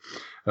team.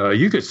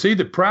 You could see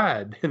the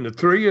pride in the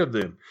three of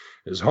them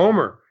as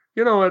Homer,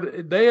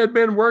 they had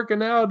been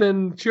working out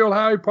in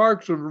Chilhowie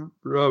Park's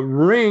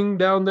ring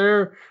down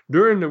there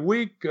during the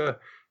week,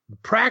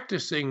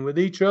 practicing with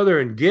each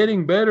other and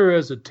getting better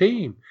as a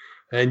team.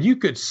 And you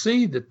could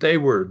see that they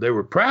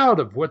were proud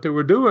of what they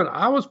were doing.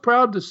 I was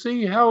proud to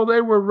see how they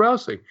were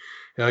wrestling,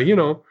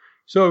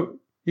 So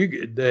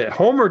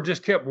Homer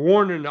just kept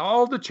warning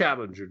all the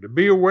challenger to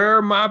be aware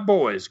of my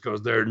boys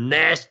because they're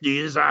nasty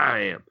as I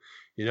am.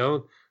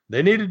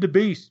 They needed to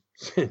be.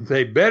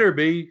 They better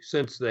be,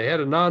 since they had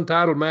a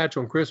non-title match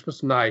on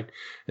Christmas night,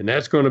 and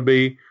that's going to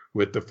be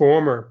with the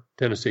former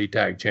Tennessee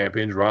Tag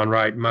Champions, Ron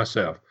Wright and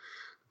myself.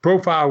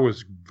 profile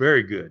was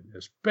very good,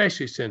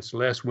 especially since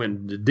Les went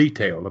into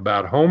detail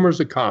about Homer's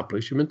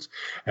accomplishments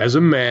as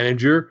a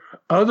manager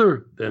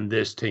other than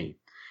this team.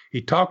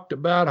 He talked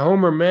about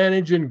Homer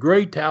managing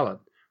great talent,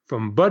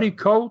 from Buddy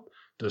Colt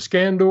to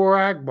Skandor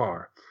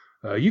Akbar.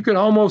 You could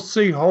almost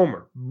see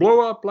Homer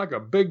blow up like a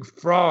big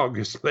frog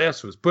as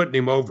Les was putting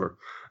him over.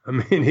 I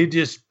mean, he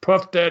just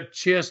puffed that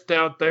chest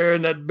out there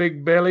and that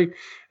big belly,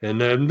 and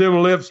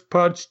them lips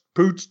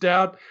pooched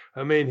out.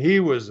 I mean, he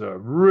was a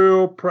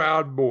real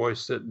proud boy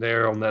sitting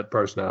there on that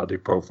personality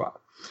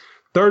profile.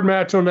 Third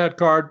match on that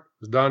card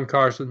was Don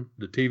Carson.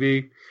 The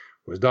TV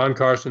was Don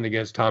Carson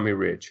against Tommy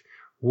Rich.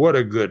 What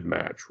a good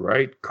match,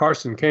 right?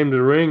 Carson came to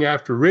the ring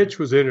after Rich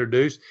was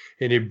introduced,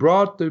 and he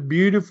brought the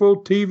beautiful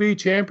TV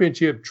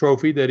championship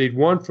trophy that he'd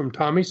won from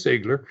Tommy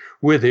Sigler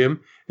with him,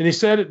 and he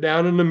set it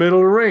down in the middle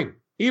of the ring,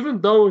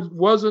 even though it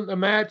wasn't a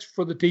match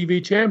for the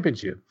TV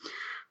championship.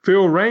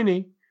 Phil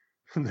Rainey,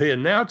 the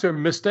announcer,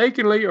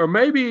 mistakenly, or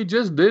maybe he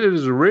just did it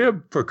as a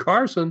rib for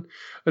Carson,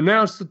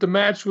 announced that the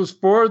match was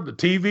for the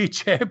TV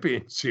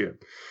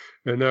championship.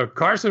 And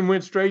Carson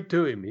went straight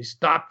to him. He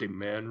stopped him,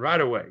 man, right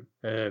away.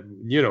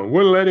 Wouldn't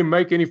let him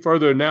make any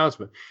further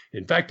announcement.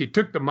 In fact, he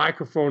took the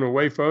microphone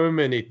away from him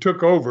and he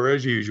took over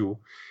as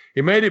usual.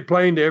 He made it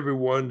plain to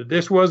everyone that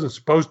this wasn't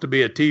supposed to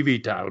be a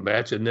TV title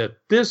match, and that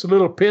this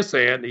little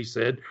pissant, he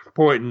said,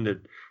 pointing at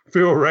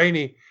Phil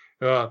Rainey,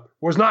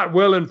 was not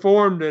well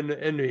informed,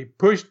 and he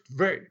pushed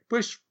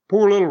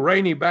poor little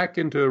Rainey back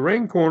into the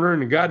ring corner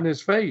and got in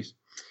his face.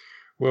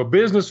 Well,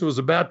 business was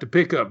about to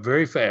pick up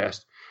very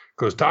fast,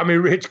 because Tommy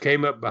Rich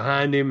came up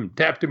behind him and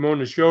tapped him on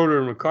the shoulder,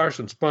 and when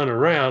Carson spun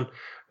around,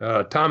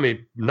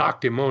 Tommy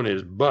knocked him on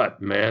his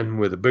butt, man,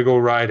 with a big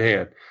old right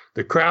hand.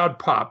 The crowd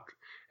popped,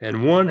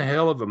 and one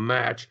hell of a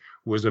match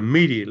was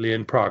immediately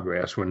in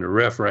progress when the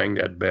ref rang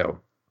that bell.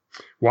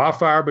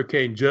 Wildfire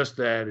became just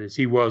that, as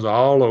he was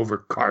all over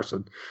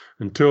Carson,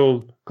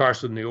 until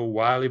Carson, the old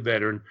wily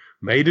veteran,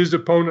 made his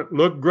opponent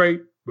look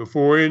great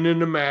before ending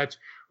the match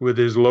with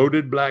his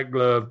loaded black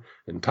glove,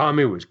 and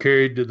Tommy was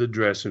carried to the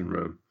dressing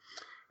room.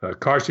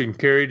 Carson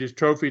carried his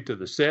trophy to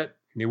the set,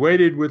 and he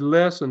waited with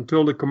Les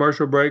until the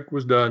commercial break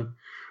was done.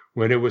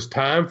 When it was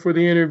time for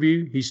the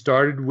interview, he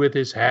started with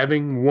his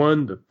having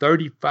won the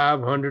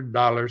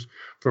 $3,500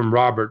 from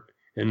Robert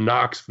in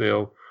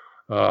Knoxville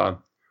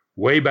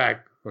way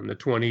back on the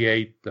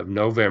 28th of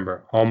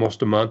November,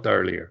 almost a month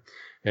earlier.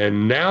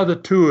 And now the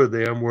two of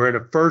them were in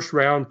a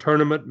first-round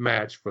tournament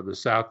match for the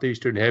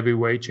Southeastern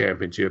Heavyweight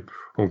Championship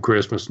on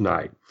Christmas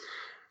night.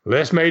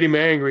 Les made him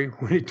angry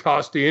when he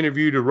tossed the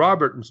interview to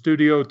Robert in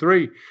Studio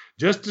 3,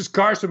 just as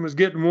Carson was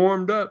getting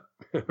warmed up.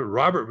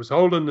 Robert was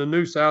holding the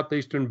new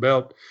Southeastern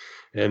belt,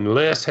 and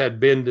Les had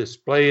been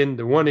displaying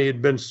the one he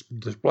had been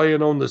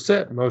displaying on the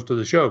set most of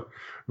the show.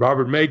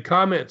 Robert made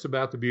comments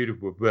about the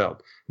beautiful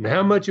belt and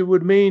how much it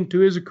would mean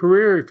to his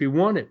career if he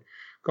won it.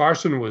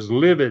 Carson was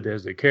livid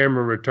as the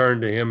camera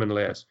returned to him and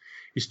Les.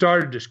 He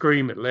started to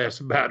scream at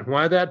Les about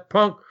why that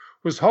punk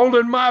was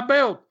holding my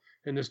belt,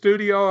 and the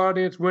studio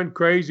audience went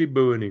crazy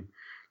booing him.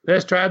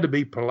 Les tried to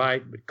be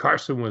polite, but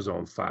Carson was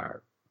on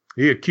fire.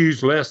 He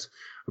accused Les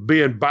of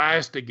being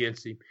biased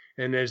against him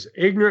and as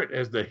ignorant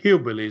as the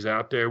hillbillies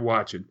out there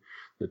watching.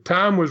 The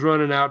time was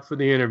running out for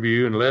the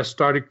interview, and Les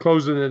started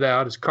closing it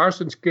out as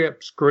Carson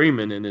kept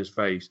screaming in his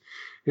face.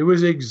 It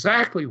was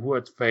exactly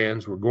what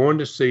fans were going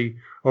to see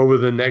over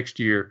the next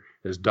year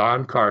as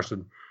Don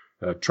Carson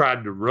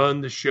tried to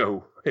run the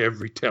show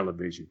every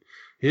television.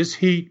 His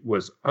heat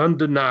was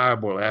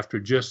undeniable after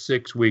just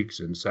 6 weeks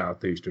in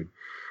Southeastern.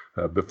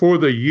 Before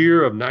the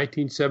year of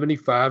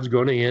 1975 is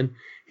going to end,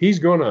 he's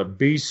going to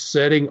be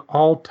setting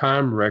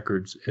all-time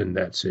records in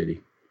that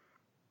city.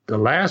 The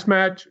last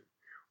match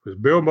was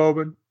Bill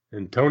Moban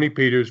and Tony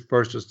Peters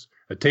versus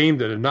a team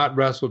that had not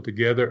wrestled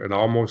together in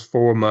almost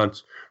 4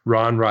 months,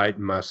 Ron Wright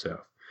and myself.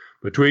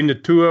 Between the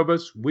two of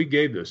us, we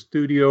gave the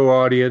studio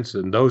audience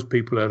and those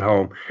people at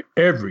home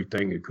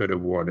everything it could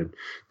have wanted.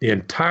 The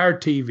entire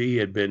TV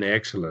had been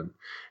excellent,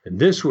 and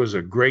this was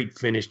a great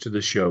finish to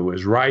the show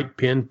as Wright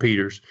pinned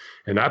Peters,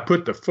 and I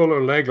put the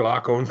Fuller leg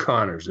lock on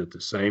Connors at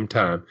the same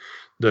time.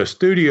 The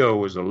studio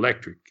was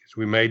electric as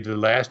we made the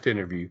last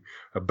interview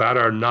about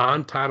our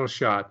non-title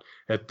shot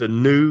at the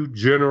new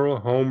General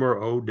Homer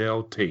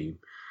Odell team.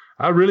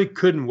 I really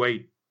couldn't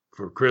wait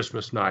for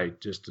Christmas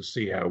night just to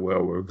see how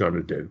well we're going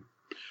to do.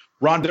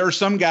 Ron, there are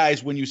some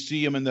guys when you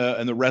see them in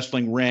the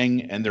wrestling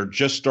ring and they're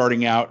just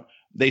starting out,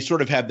 they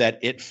sort of have that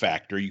it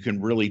factor. You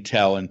can really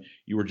tell. And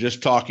you were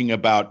just talking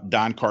about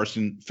Don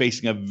Carson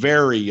facing a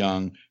very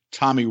young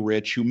Tommy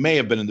Rich, who may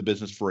have been in the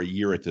business for a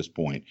year at this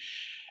point.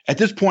 At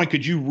this point,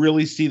 could you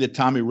really see that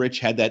Tommy Rich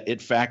had that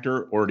it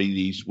factor, or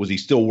was he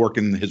still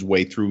working his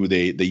way through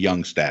the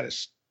young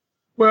status?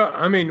 Well,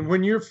 I mean,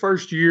 when your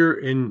first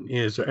year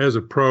as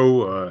a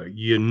pro,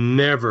 you're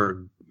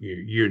never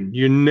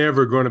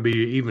going to be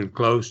even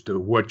close to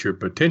what your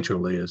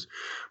potential is.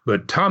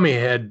 But Tommy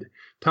had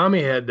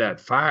that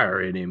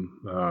fire in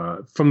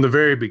him from the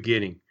very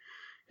beginning,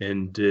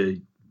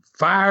 and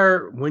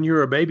fire when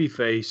you're a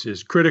babyface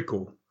is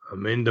critical. I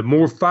mean, the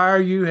more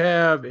fire you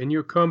have in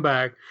your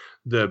comeback,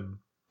 the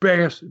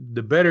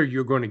better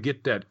you're going to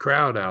get that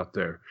crowd out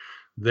there.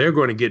 They're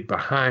going to get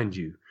behind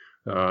you.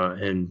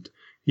 And,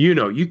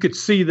 you could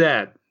see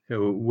that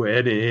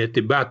at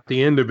about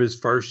the end of his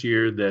first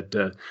year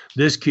that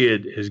this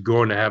kid is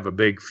going to have a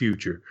big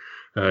future.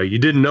 You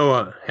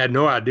had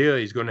no idea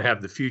he's going to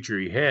have the future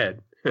he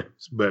had.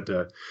 But,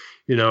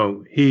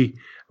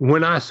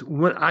 when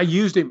I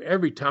used him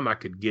every time I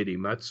could get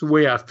him, that's the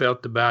way I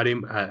felt about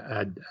him.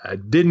 I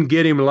didn't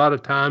get him a lot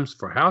of times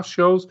for house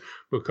shows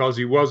because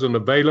he wasn't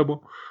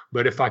available.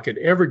 But if I could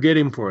ever get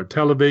him for a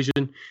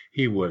television,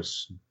 he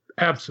was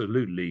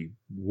absolutely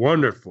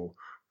wonderful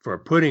for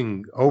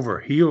putting over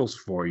heels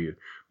for you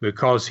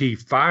because he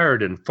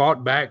fired and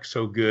fought back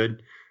so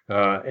good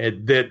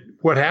that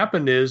what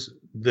happened is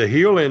the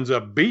heel ends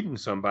up beating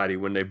somebody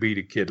when they beat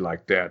a kid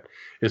like that.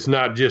 It's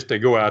not just they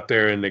go out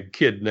there and the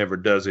kid never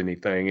does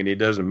anything and he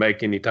doesn't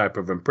make any type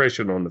of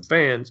impression on the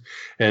fans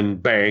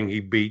and bang, he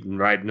beaten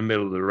right in the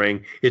middle of the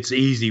ring. It's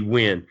easy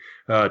win.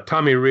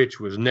 Tommy Rich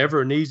was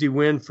never an easy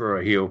win for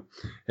a heel,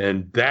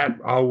 and that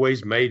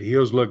always made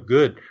heels look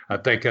good. I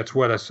think that's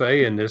what I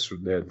say in this.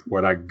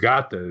 What I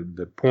got,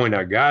 the point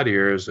I got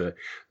here is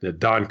that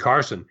Don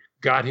Carson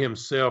got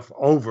himself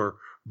over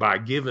by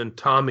giving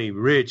Tommy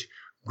Rich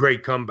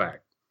great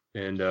comeback,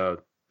 and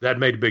that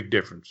made a big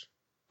difference.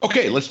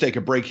 Okay, let's take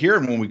a break here,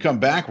 and when we come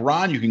back,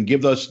 Ron, you can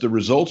give us the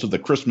results of the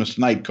Christmas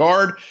night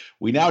card.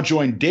 We now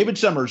join David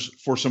Summers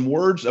for some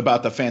words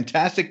about the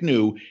fantastic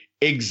new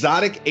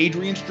Exotic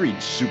Adrian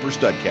Street Super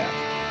Studcast.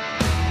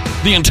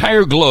 The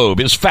entire globe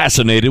is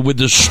fascinated with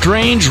the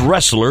strange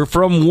wrestler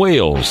from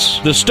Wales.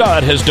 The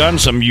Stud has done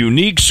some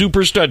unique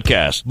Super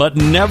Studcasts, but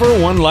never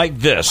one like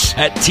this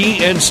at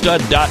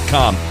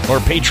tnstud.com or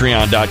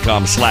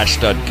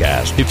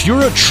patreon.com/studcast. If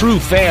you're a true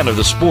fan of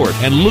the sport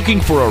and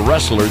looking for a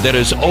wrestler that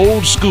is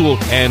old school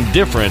and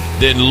different,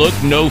 then look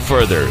no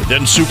further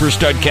than Super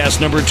Studcast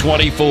number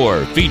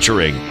 24,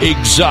 featuring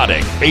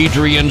Exotic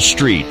Adrian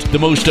Street, the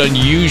most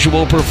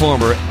unusual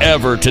performer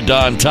ever to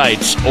don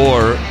tights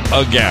or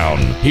a gown.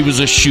 He was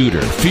a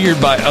shooter,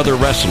 feared by other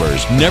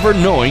wrestlers, never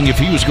knowing if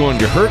he was going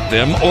to hurt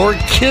them or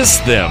kiss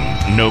them.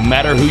 No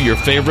matter who your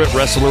favorite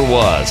wrestler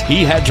was,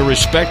 he had to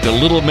respect a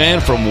little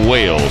man from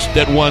Wales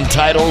that won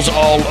titles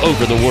all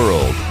over the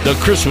world. The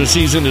Christmas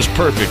season is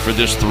perfect for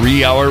this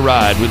 3-hour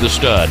ride with the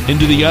Stud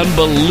into the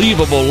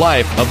unbelievable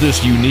life of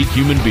this unique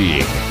human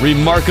being.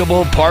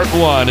 Remarkable Part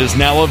 1 is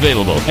now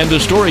available, and the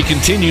story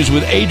continues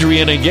with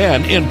Adrian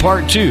again in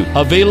Part 2,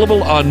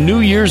 available on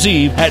New Year's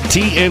Eve at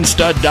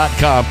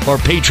tnstud.com or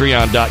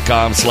patreon.com/studcast.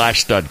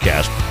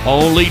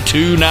 Only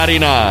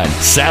 $2.99.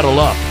 Saddle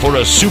up for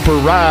a super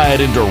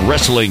ride into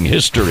wrestling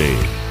history.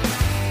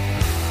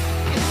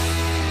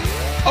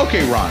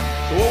 Okay, Ron.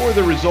 So what were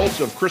the results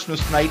of Christmas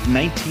night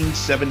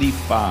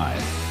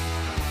 1975?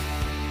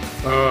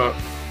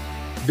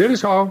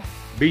 Dennis Hall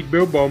beat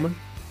Bill Bowman.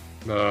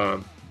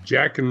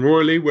 Jack and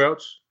Roy Lee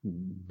Welch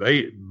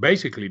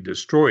basically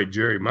destroyed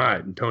Jerry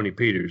Myatt and Tony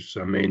Peters.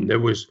 I mean, there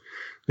was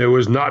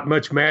not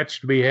much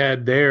match to be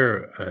had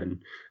there,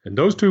 and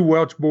those two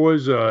Welch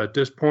boys at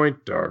this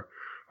point are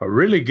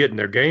really getting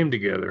their game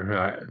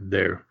together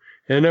there.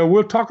 And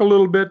we'll talk a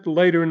little bit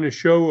later in the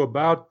show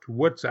about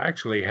what's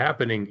actually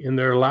happening in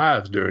their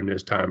lives during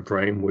this time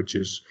frame, which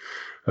is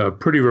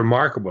pretty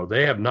remarkable.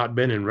 They have not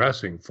been in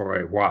wrestling for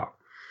a while.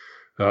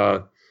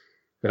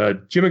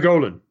 Jimmy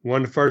Golden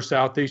won the first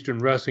Southeastern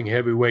Wrestling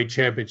Heavyweight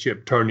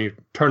Championship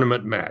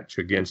tournament match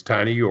against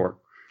Tiny York.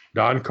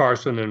 Don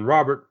Carson and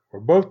Robert were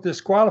both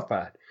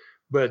disqualified,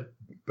 but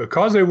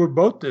because they were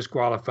both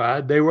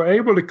disqualified, they were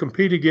able to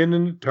compete again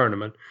in the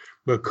tournament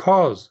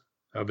because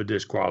of a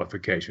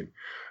disqualification.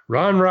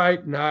 Ron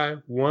Wright and I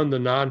won the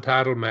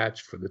non-title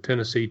match for the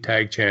Tennessee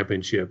Tag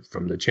Championship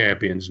from the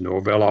champions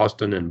Norvell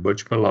Austin and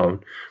Butch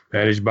Malone,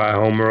 managed by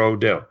Homer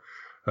Odell.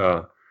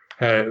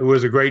 It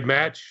was a great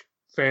match.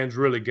 Fans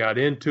really got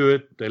into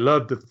it. They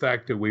loved the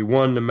fact that we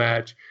won the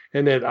match,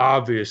 and that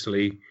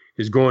obviously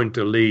is going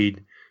to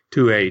lead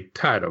to a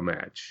title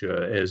match,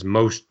 as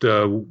most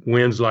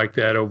wins like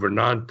that over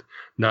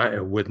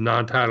with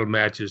non-title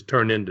matches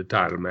turn into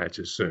title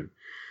matches soon.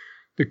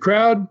 The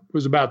crowd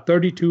was about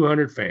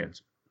 3,200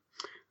 fans.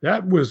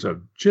 That was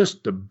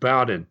just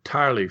about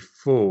entirely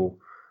full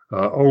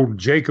old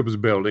Jacobs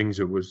buildings.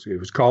 It was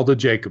called the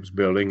Jacobs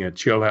Building at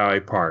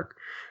Chilhowie Park.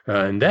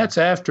 And that's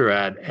after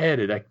I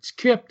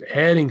kept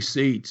adding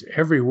seats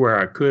everywhere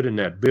I could in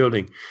that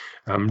building.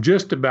 I'm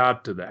just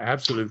about to the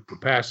absolute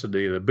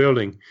capacity of the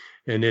building,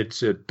 and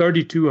it's at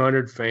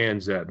 3,200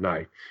 fans that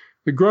night.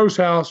 The gross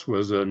house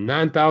was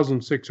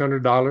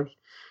 $9,600.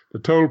 The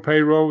total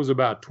payroll was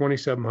about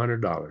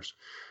 $2,700.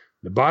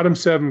 The bottom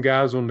 7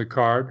 guys on the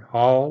card,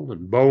 Hall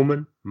and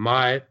Bowman,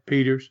 Myatt,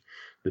 Peters,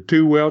 the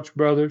 2 Welch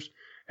brothers,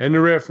 and the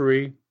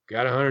referee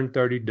got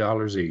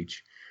 $130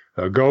 each.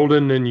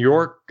 Golden and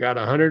York got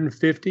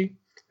 $150,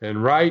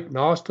 and Wright and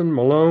Austin,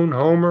 Malone,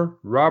 Homer,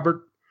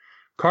 Robert,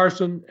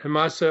 Carson, and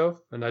myself,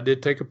 and I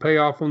did take a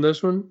payoff on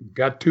this one,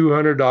 got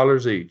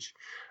 $200 each.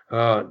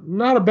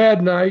 Not a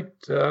bad night.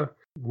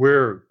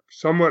 We're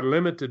somewhat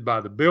limited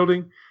by the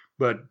building,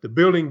 but the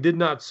building did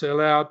not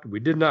sell out. We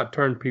did not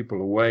turn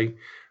people away.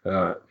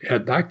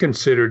 I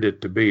considered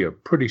it to be a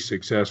pretty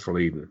successful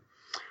evening.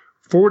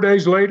 4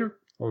 days later,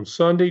 on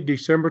Sunday,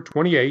 December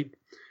 28th,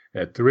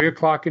 at 3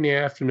 o'clock in the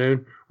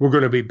afternoon, we're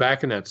going to be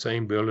back in that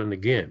same building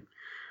again.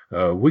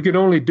 We could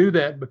only do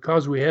that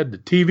because we had the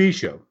TV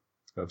show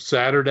of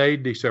Saturday,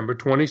 December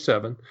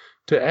 27th,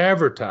 to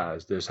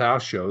advertise this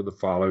house show the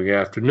following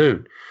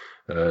afternoon.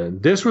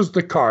 This was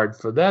the card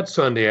for that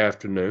Sunday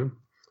afternoon,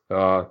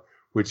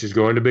 which is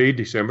going to be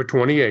December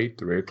 28th,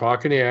 3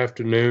 o'clock in the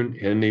afternoon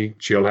in the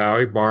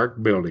Chilhowie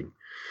Park building.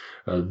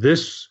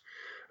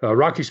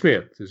 Rocky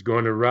Smith is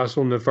going to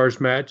wrestle in the first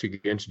match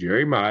against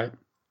Jerry Myatt.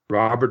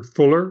 Robert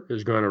Fuller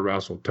is going to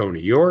wrestle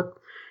Tony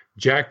York.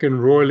 Jack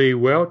and Roy Lee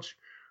Welch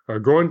are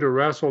going to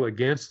wrestle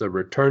against the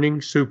returning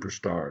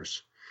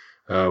superstars,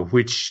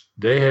 which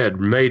they had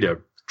made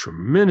a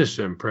tremendous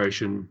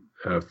impression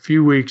a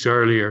few weeks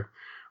earlier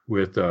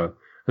with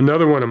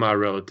another one of my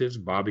relatives,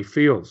 Bobby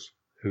Fields,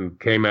 who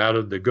came out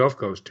of the Gulf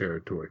Coast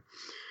territory.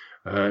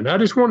 And I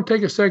just want to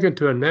take a second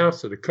to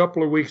announce that a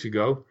couple of weeks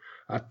ago,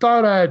 I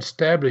thought I had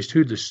established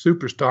who the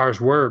superstars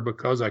were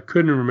because I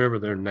couldn't remember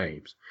their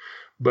names.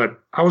 But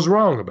I was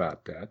wrong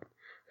about that.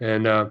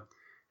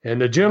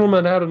 And the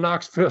gentleman out of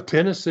Knoxville,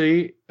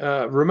 Tennessee,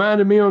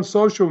 reminded me on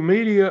social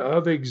media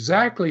of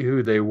exactly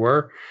who they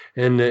were.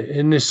 And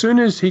as soon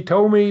as he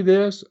told me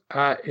this,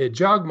 it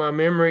jogged my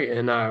memory,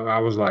 and I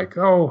was like,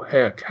 oh,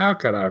 heck, how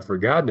could I have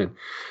forgotten it?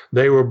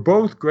 They were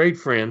both great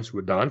friends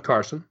with Don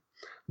Carson.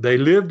 They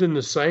lived in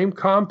the same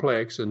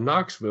complex in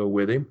Knoxville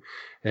with him.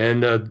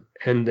 And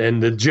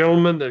the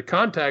gentleman that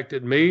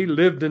contacted me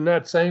lived in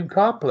that same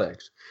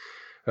complex.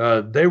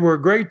 They were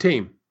a great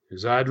team,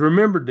 as I'd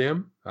remembered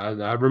them.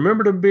 I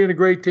remembered them being a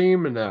great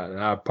team, and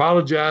I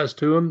apologized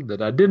to them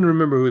that I didn't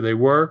remember who they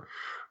were.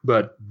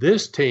 But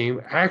this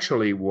team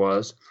actually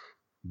was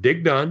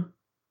Dick Dunn,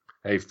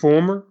 a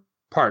former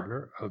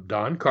partner of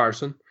Don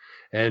Carson,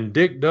 and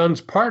Dick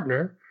Dunn's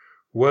partner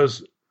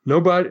was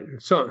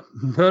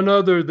none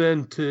other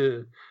than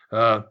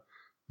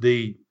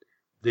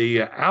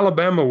the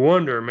Alabama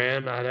Wonder,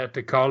 man. I'd have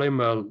to call him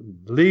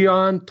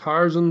Leon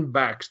Tarzan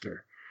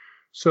Baxter.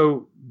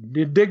 So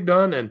Dick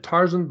Dunn and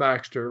Tarzan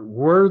Baxter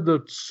were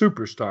the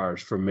superstars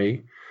for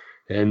me.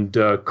 And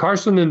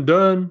Carson and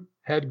Dunn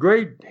had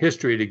great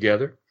history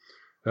together.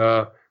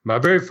 My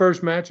very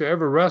first match I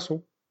ever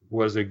wrestled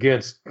was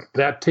against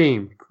that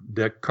team,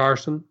 Dick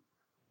Dunn,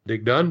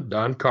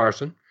 Don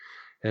Carson.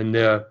 And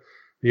the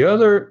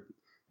other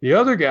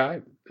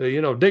guy,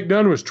 Dick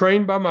Dunn was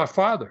trained by my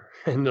father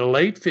in the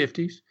late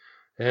 50s.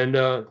 And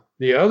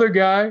the other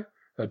guy,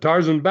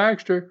 Tarzan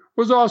Baxter,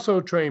 was also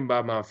trained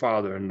by my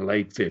father in the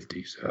late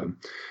 50s.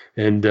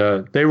 And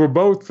they were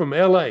both from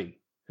L.A.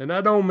 And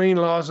I don't mean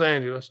Los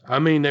Angeles. I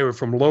mean they were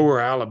from lower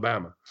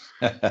Alabama.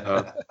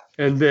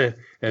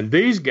 And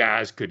these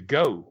guys could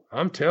go.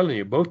 I'm telling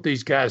you, both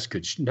these guys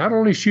could not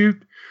only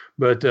shoot,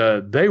 but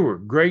they were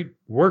great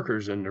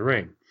workers in the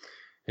ring.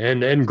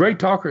 And great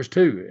talkers,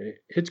 too.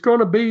 They're going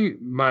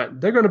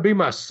to be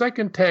my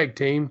second tag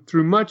team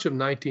through much of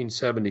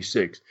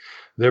 1976.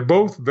 They're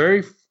both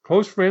very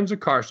close friends of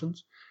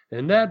Carson's,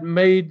 and that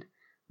made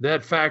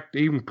that fact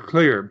even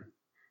clear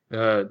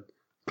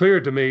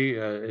to me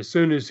as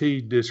soon as he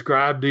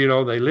described, they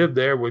lived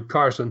there with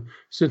Carson.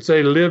 Since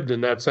they lived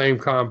in that same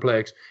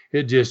complex,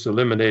 it just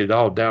eliminated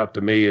all doubt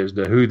to me as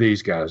to who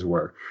these guys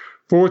were.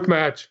 Fourth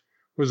match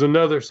was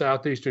another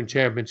Southeastern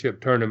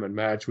Championship tournament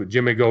match with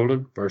Jimmy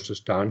Golden versus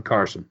Don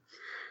Carson.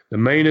 The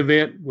main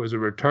event was a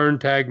return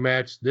tag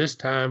match, this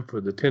time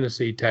for the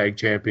Tennessee Tag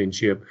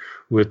Championship,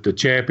 with the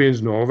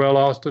champions Norvell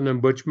Austin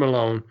and Butch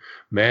Malone,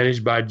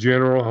 managed by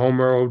General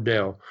Homer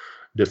Odell,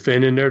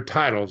 defending their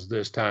titles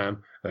this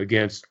time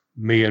against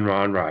me and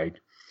Ron Wright.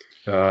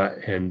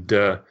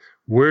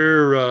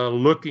 We're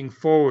looking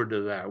forward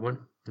to that one.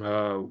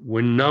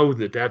 We know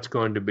that that's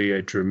going to be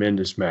a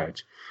tremendous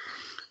match.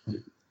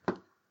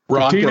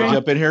 Ron, can I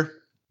jump in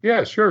here?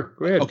 Yeah, sure.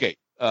 Go ahead. Okay.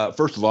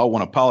 First of all, I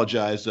want to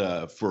apologize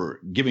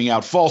for giving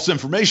out false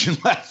information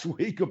last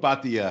week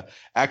about the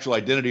actual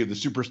identity of the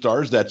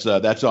superstars.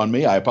 That's on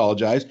me. I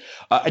apologize.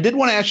 I did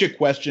want to ask you a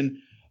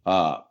question.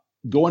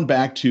 Going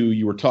back to,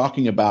 you were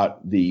talking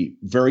about the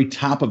very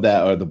top of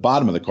that, or the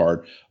bottom of the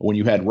card, when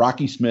you had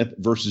Rocky Smith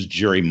versus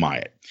Jerry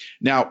Myatt.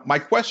 Now, my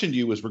question to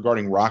you was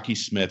regarding Rocky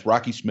Smith.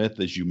 Rocky Smith,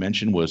 as you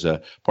mentioned, was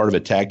a part of a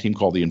tag team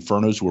called the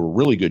Infernos, who were a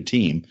really good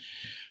team.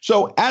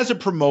 So as a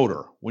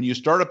promoter, when you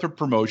start up a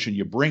promotion,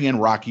 you bring in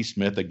Rocky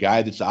Smith, a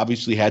guy that's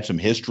obviously had some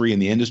history in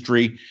the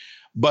industry,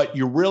 but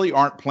you really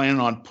aren't planning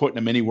on putting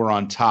him anywhere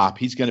on top.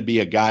 He's going to be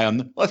a guy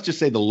on, let's just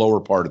say, the lower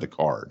part of the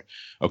card.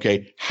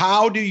 Okay.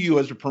 How do you,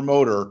 as a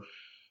promoter,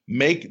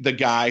 make the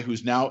guy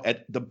who's now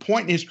at the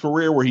point in his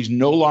career where he's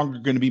no longer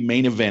going to be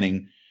main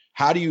eventing,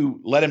 how do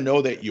you let him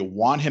know that you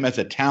want him as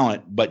a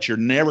talent, but you're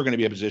never going to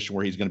be in a position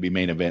where he's going to be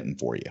main eventing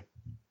for you?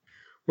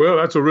 Well,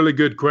 that's a really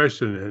good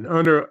question. And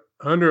under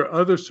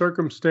other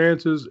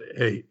circumstances,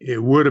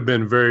 it would have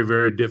been very,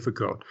 very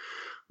difficult.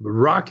 But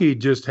Rocky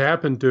just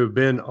happened to have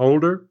been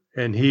older,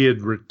 and he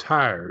had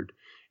retired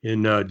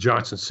in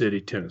Johnson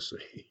City,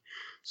 Tennessee.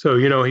 So,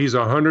 he's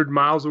 100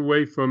 miles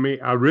away from me.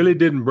 I really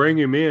didn't bring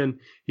him in.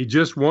 He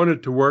just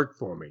wanted to work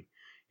for me.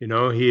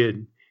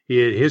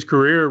 His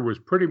career was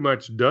pretty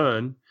much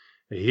done.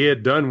 He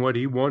had done what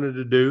he wanted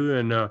to do.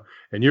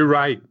 And you're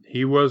right.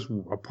 He was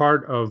a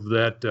part of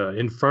that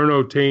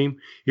Inferno team.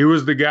 He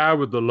was the guy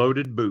with the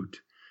loaded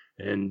boot.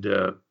 And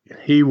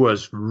he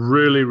was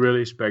really,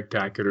 really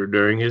spectacular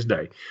during his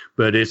day.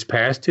 But it's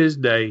past his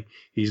day.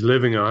 He's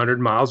living 100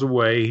 miles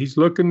away. He's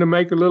looking to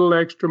make a little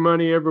extra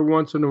money every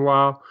once in a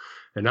while.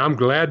 And I'm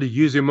glad to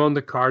use him on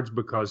the cards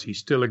because he's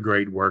still a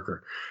great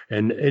worker.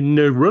 And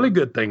the really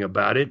good thing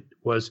about it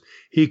was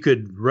he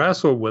could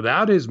wrestle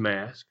without his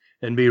mask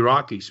and be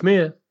Rocky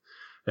Smith,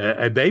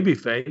 a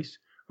babyface,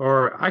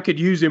 or I could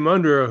use him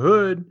under a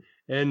hood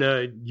and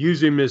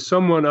use him as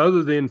someone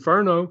other than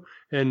Inferno,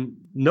 and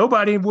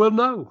nobody will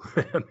know.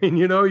 I mean,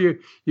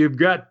 you've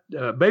got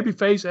a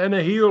babyface and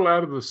a heel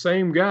out of the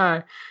same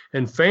guy,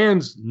 and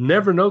fans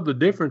never know the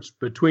difference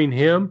between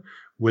him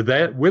with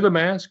a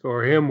mask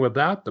or him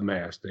without the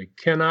mask. They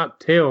cannot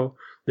tell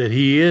that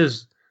he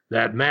is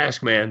that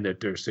masked man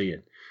that they're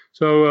seeing.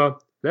 So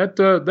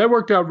that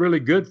worked out really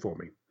good for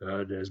me,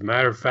 as a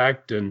matter of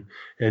fact. And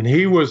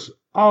he was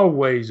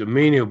always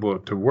amenable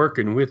to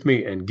working with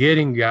me and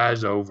getting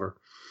guys over.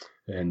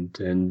 And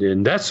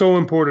that's so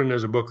important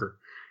as a booker.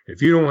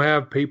 If you don't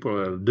have people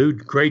that do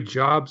great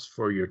jobs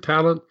for your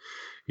talent,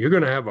 you're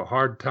going to have a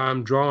hard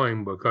time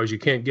drawing because you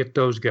can't get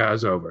those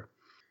guys over.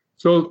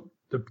 So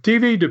the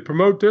TV to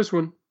promote this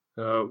one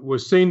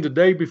was seen the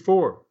day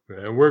before,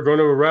 and we're going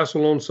to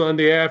wrestle on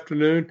Sunday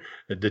afternoon.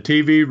 The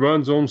TV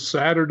runs on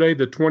Saturday,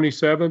 the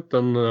 27th,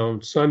 and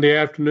on Sunday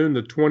afternoon,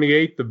 the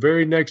 28th, the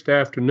very next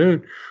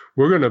afternoon,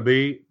 we're going to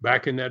be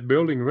back in that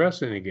building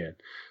wrestling again.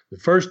 The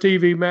first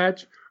TV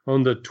match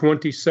on the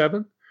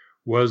 27th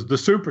was the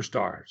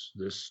Superstars,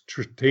 this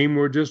team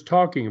we're just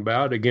talking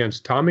about,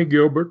 against Tommy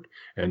Gilbert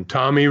and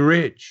Tommy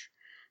Rich.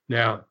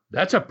 Now,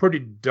 that's a pretty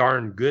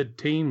darn good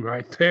team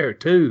right there,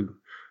 too.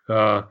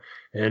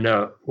 And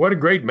what a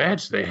great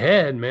match they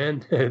had,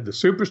 man. The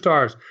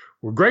Superstars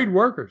were great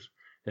workers.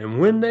 And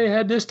when they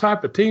had this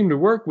type of team to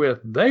work with,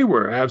 they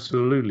were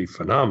absolutely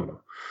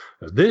phenomenal.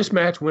 This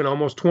match went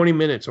almost 20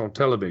 minutes on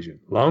television.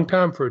 Long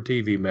time for a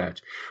TV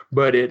match.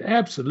 But it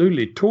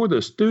absolutely tore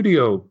the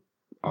studio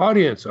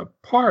audience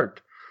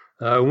apart.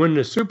 When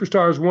the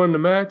Superstars won the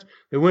match,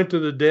 they went to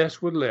the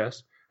desk with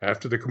Les.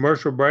 After the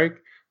commercial break,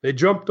 they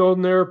jumped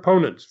on their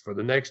opponents for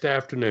the next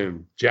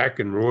afternoon, Jack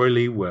and Roy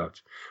Lee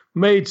Welch.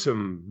 Made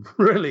some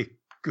really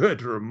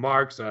good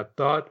remarks, I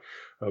thought,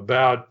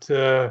 about,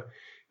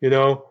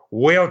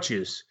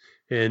 Welches.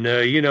 And,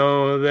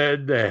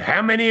 that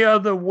how many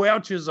other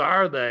Welches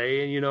are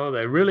they? And,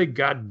 they really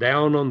got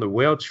down on the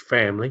Welch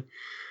family.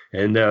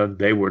 And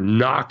they were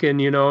knocking,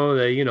 they're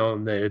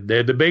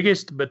the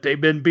biggest, but they've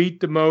been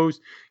beat the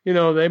most.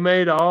 They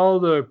made all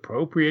the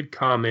appropriate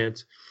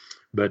comments.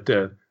 But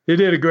they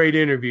did a great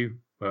interview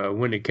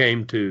when it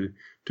came to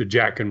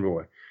Jack and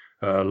Roy.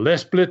 Les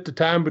split the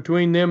time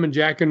between them and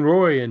Jack and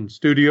Roy in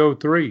Studio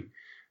 3.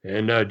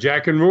 And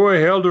Jack and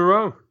Roy held their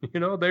own.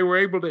 They were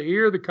able to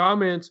hear the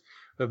comments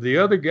of the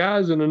other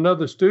guys in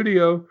another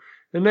studio,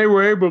 and they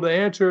were able to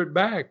answer it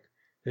back.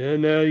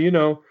 And,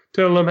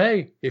 tell them,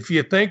 hey, if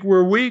you think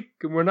we're weak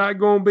and we're not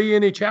going to be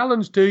any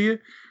challenge to you,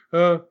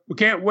 we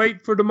can't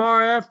wait for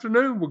tomorrow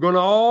afternoon. We're going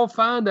to all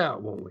find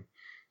out, won't we?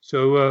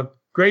 So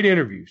great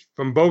interviews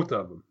from both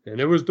of them.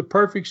 And it was the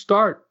perfect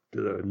start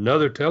to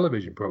another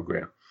television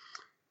program.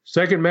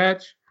 Second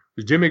match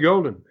was Jimmy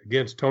Golden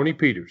against Tony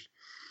Peters.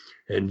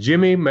 And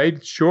Jimmy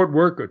made short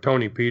work of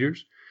Tony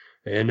Peters.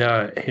 And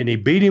he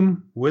beat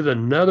him with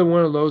another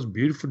one of those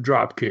beautiful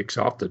drop kicks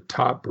off the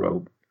top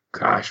rope.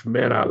 Gosh,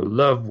 man, I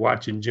love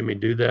watching Jimmy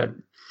do that.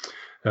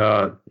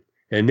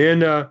 And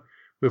then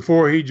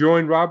before he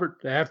joined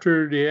Robert,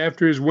 after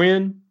his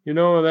win,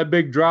 that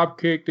big drop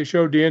kick, they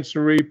showed the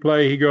instant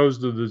replay. He goes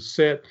to the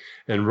set,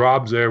 and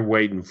Rob's there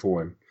waiting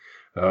for him.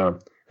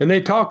 And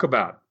they talk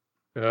about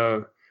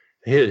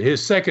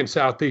his second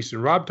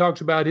Southeastern. Rob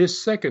talks about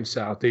his second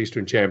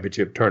Southeastern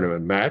Championship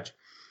tournament match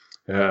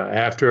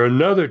after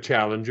another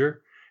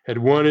challenger had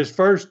won his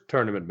first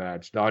tournament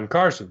match, Don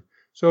Carson.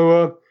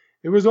 So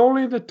it was the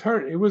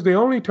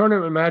only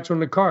tournament match on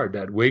the card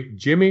that week.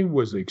 Jimmy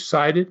was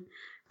excited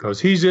because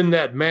he's in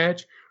that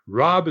match.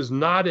 Rob is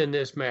not in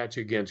this match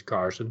against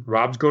Carson.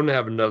 Rob's going to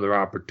have another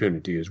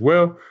opportunity as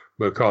well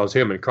because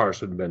him and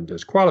Carson have been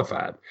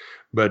disqualified.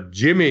 But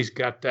Jimmy's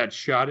got that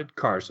shot at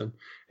Carson,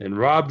 and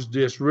Rob's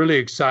just really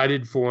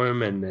excited for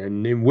him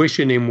and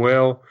wishing him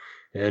well.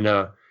 And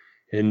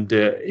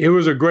it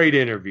was a great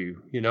interview.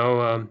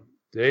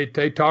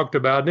 They talked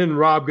about it. Then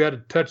Rob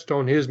got touched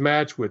on his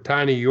match with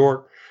Tiny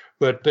York.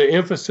 But the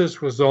emphasis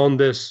was on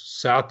this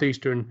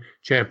Southeastern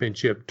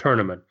Championship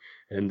tournament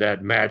and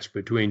that match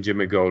between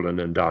Jimmy Golden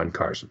and Don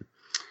Carson.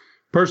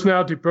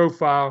 Personality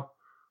profile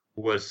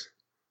was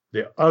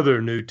the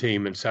other new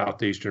team in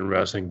Southeastern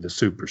Wrestling, the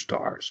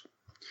Superstars.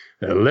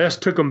 Now, Les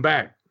took them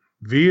back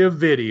via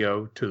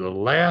video to the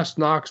last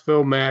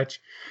Knoxville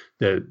match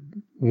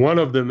one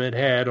of them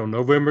had on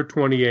November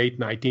 28,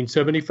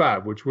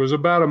 1975, which was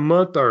about a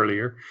month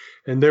earlier,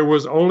 and there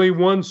was only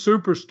one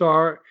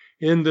superstar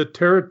in the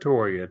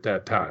territory at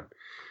that time.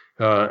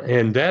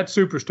 And that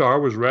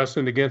superstar was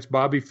wrestling against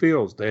Bobby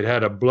Fields. They'd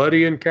had a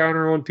bloody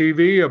encounter on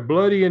TV, a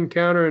bloody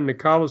encounter in the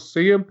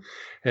Coliseum,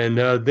 and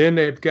then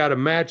they've got a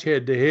match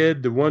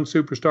head-to-head, the one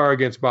superstar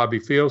against Bobby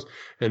Fields.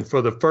 And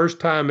for the first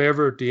time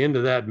ever at the end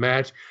of that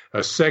match,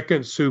 a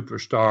second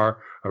superstar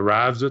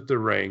arrives at the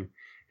ring,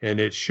 and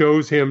it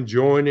shows him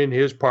joining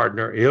his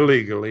partner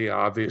illegally,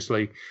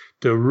 obviously,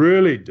 to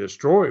really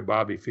destroy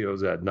Bobby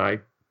Fields that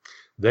night.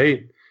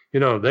 They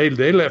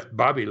left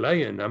Bobby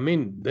laying. I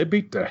mean, they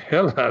beat the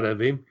hell out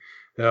of him.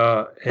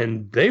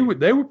 And they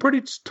were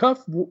pretty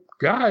tough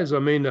guys. I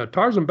mean,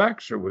 Tarzan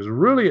Baxter was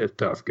really a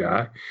tough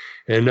guy,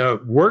 and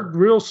worked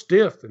real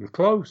stiff and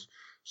close.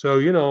 So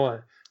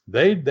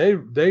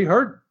they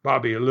hurt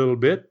Bobby a little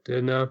bit,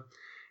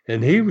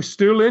 and he was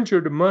still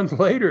injured a month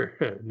later.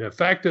 And the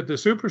fact that the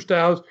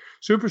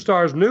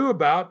superstars knew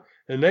about,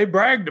 and they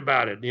bragged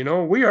about it.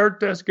 We hurt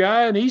this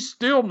guy, and he's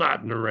still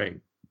not in the ring.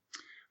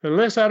 And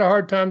Les had a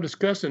hard time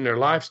discussing their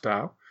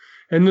lifestyle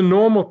and the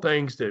normal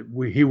things that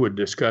he would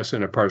discuss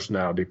in a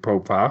personality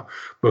profile,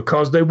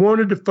 because they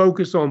wanted to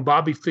focus on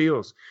Bobby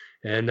Fields,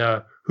 and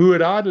who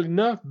had oddly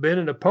enough been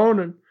an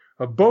opponent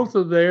of both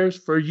of theirs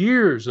for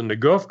years in the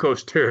Gulf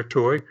Coast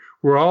territory,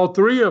 where all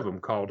three of them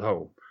called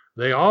home.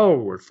 They all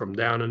were from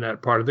down in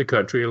that part of the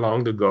country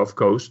along the Gulf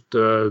Coast,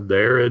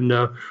 there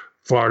in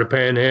Florida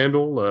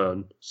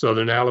Panhandle,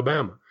 southern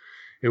Alabama.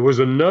 It was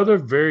another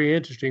very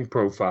interesting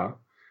profile,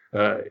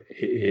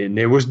 and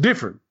it was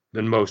different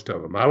than most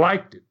of them. I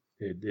liked it.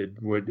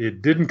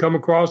 It didn't come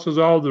across as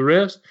all the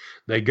rest.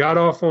 They got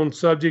off on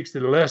subjects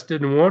that Les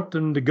didn't want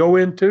them to go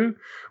into,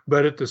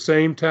 but at the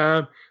same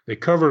time, they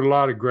covered a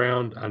lot of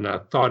ground, and I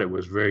thought it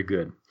was very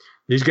good.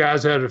 These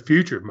guys had a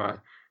future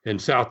in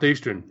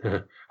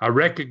Southeastern. I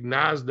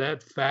recognized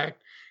that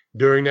fact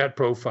during that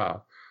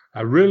profile.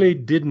 I really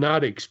did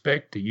not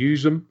expect to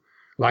use them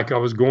like I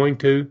was going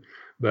to,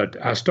 but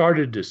I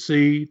started to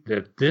see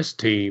that this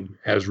team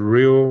has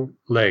real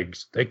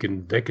legs. They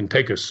can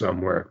take us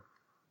somewhere.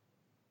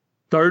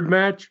 Third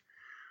match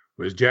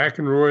was Jack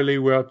and Roy Lee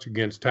Welch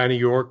against Tiny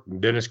York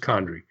and Dennis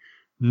Condrey.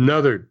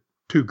 Another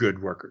two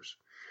good workers.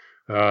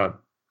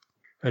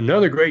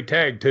 Another great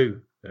tag,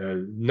 too.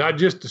 Not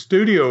just the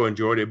studio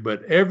enjoyed it,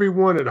 but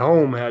everyone at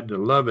home had to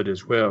love it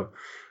as well.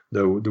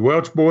 The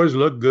Welch boys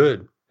looked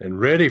good and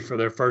ready for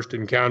their first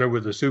encounter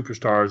with the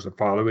superstars the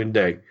following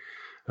day.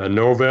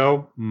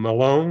 Norvell,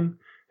 Malone,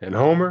 and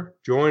Homer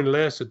joined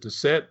Les at the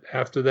set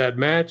after that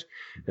match,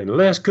 and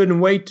Les couldn't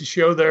wait to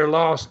show their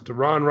loss to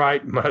Ron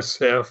Wright and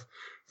myself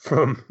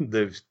from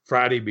the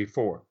Friday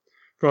before,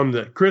 from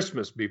the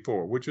Christmas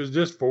before, which was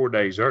just 4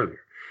 days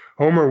earlier.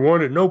 Homer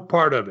wanted no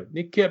part of it.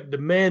 He kept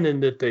demanding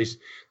that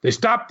they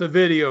stop the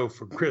video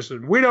from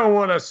Christmas. We don't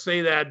want to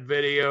see that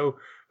video.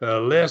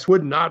 Les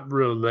would not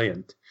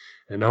relent,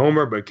 and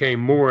Homer became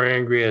more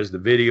angry as the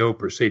video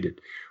proceeded.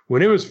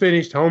 When it was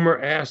finished,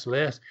 Homer asked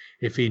Les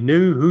if he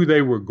knew who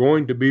they were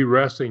going to be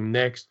wrestling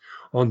next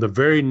on the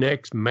very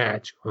next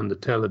match on the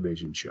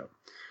television show.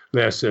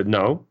 Les said,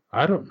 "No,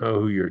 I don't know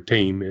who your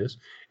team is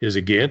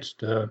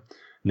against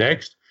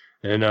next."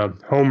 And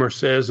Homer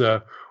says,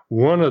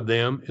 "One of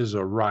them is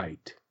a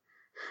Wright."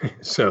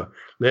 So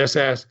Les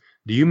asked,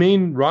 "Do you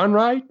mean Ron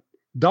Wright?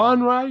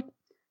 Don Wright?"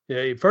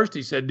 First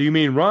he said, "Do you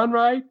mean Ron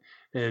Wright?"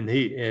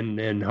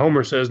 And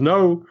Homer says,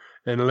 "No."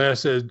 And Les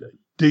says,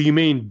 "Do you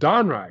mean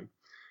Don Wright?"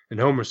 And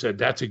Homer said,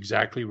 "That's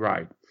exactly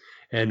right.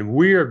 And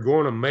we are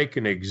going to make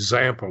an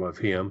example of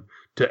him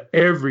to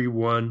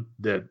everyone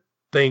that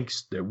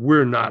thinks that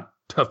we're not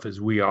tough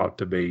as we ought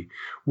to be.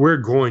 We're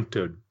going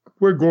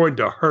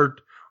to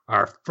hurt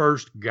our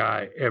first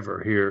guy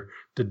ever here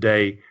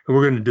today, and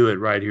we're going to do it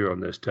right here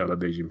on this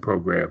television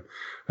program."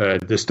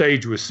 The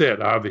stage was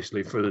set,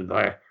 obviously, for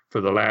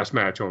the last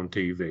match on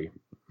TV.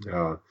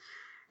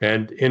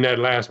 And in that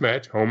last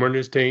match, Homer and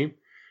his team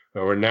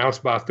were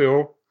announced by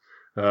Phil.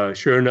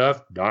 Sure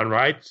enough, Don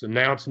Wright's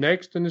announced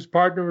next, and his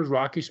partner was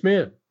Rocky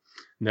Smith.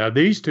 Now,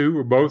 these two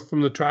were both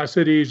from the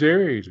Tri-Cities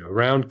areas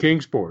around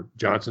Kingsport,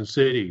 Johnson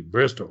City,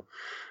 Bristol.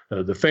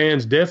 The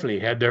fans definitely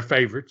had their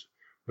favorites,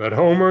 but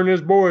Homer and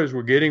his boys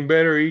were getting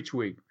better each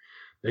week.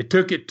 They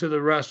took it to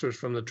the wrestlers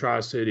from the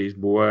Tri-Cities,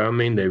 boy. I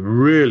mean, they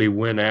really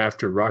went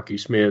after Rocky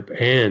Smith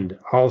and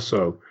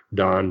also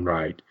Don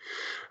Wright.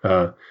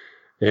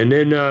 And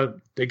then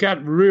they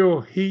got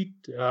real heat,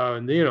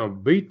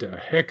 beat the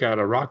heck out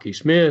of Rocky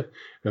Smith,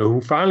 who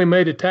finally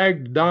made a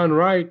tag to Don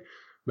Wright.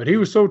 But he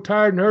was so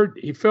tired and hurt,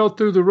 he fell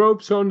through the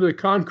ropes onto the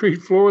concrete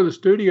floor of the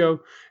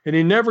studio, and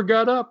he never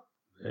got up.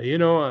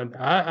 And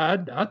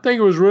I think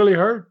it was really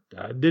hurt.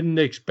 I didn't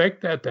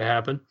expect that to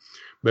happen,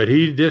 but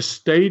he just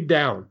stayed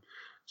down.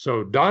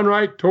 So Don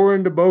Wright tore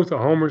into both of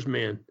Homer's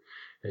men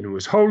and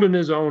was holding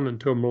his own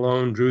until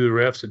Malone drew the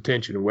ref's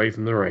attention away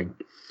from the ring.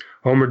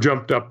 Homer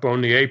jumped up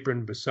on the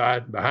apron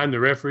behind the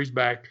referee's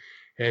back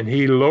and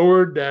he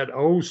lowered that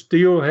old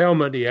steel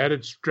helmet. He had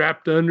it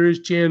strapped under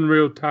his chin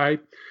real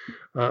tight,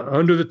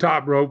 under the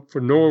top rope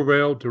for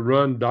Norvell to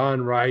run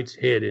Don Wright's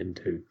head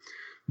into.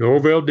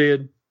 Norvell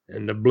did,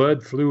 and the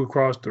blood flew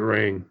across the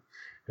ring.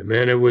 And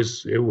man, it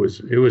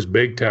was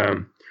big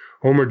time.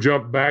 Homer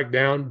jumped back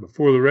down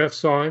before the ref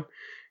saw him,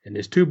 and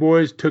his two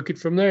boys took it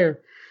from there.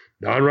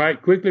 Don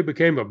Wright quickly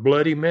became a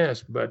bloody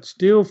mess, but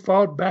still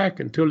fought back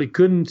until he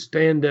couldn't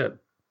stand up.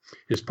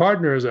 His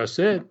partner, as I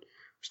said,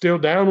 still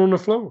down on the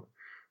floor.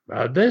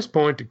 By this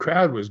point, the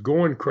crowd was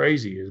going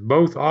crazy as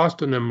both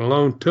Austin and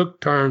Malone took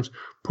turns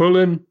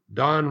pulling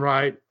Don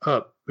Wright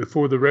up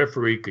before the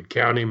referee could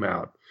count him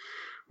out.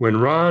 When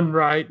Ron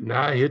Wright and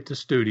I hit the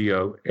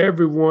studio,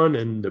 everyone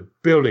in the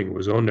building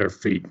was on their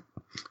feet.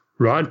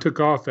 Ron took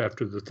off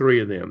after the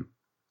three of them,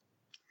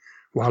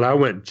 while I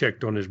went and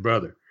checked on his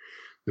brother.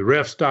 The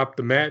ref stopped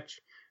the match,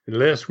 and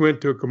Les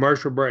went to a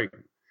commercial break.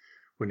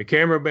 When the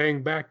camera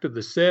banged back to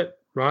the set,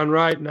 Ron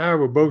Wright and I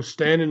were both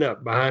standing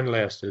up behind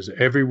Les as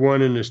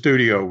everyone in the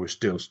studio was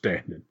still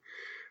standing.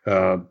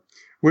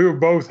 We were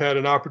both had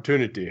an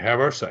opportunity to have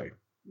our say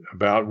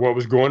about what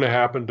was going to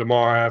happen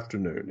tomorrow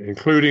afternoon,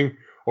 including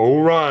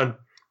old Ron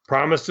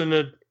promising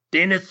a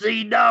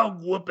Tennessee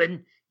dog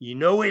whooping. You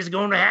know it's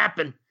going to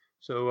happen.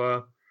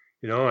 So,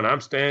 and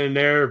I'm standing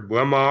there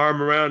with my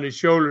arm around his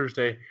shoulders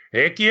saying,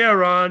 heck yeah,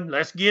 Ron,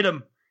 let's get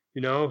him.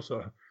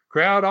 So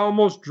crowd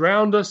almost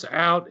drowned us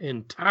out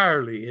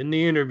entirely in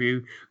the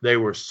interview. They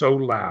were so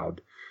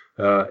loud.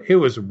 It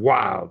was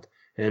wild.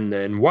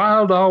 And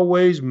wild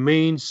always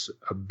means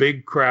a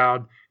big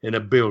crowd in a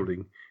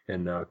building.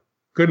 And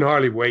couldn't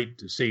hardly wait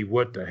to see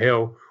what the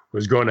hell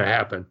was going to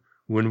happen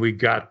when we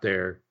got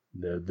there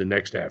the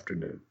next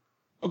afternoon.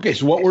 Okay,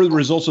 so what were the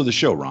results of the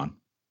show, Ron?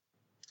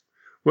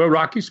 Well,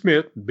 Rocky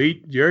Smith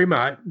beat Jerry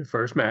Might in the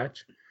first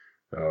match.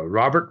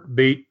 Robert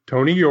beat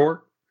Tony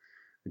York.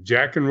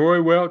 Jack and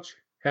Roy Welch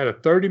had a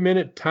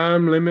 30-minute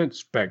time limit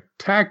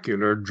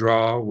spectacular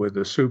draw with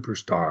the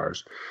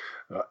superstars.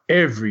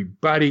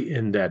 Everybody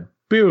in that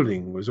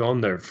building was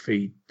on their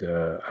feet.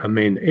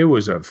 It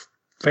was a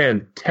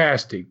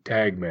fantastic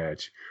tag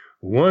match.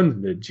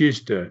 One that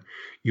just,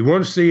 you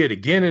want to see it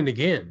again and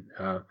again.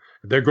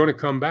 They're going to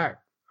come back,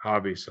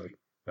 obviously,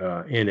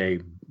 in a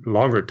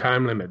longer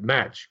time limit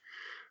match.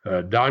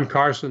 Don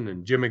Carson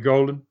and Jimmy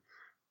Golden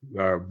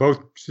are both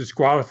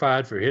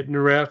disqualified for hitting the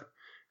ref,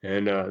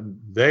 and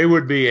they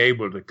would be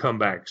able to come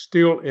back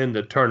still in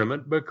the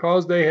tournament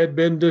because they had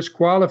been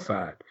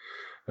disqualified.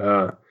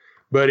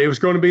 But it was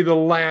going to be the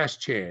last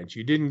chance.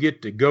 You didn't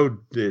get to go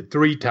the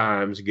 3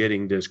 times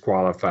getting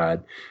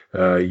disqualified.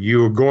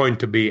 You were going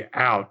to be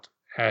out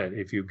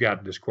if you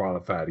got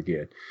disqualified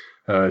again.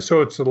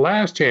 So it's the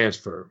last chance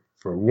for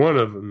one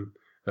of them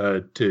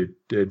to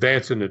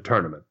advance in the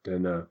tournament.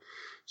 And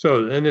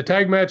the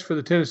tag match for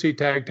the Tennessee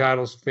tag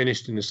titles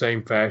finished in the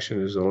same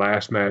fashion as the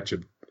last match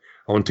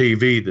on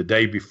TV the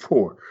day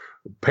before.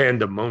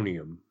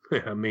 Pandemonium.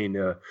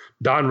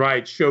 Don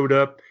Wright showed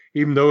up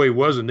even though he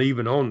wasn't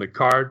even on the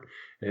card,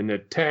 and the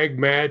tag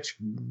match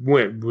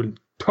went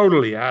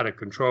totally out of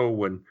control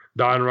when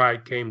Don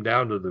Wright came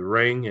down to the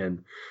ring,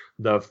 and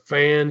the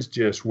fans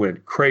just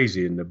went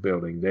crazy in the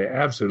building. They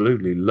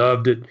absolutely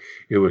loved it.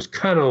 It was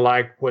kind of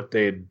like what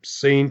they had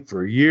seen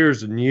for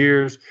years and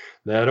years,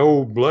 that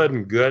old blood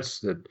and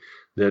guts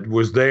that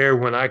was there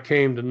when I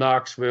came to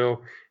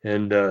Knoxville,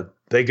 and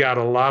they got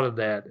a lot of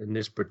that in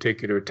this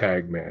particular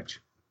tag match.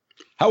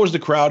 How was the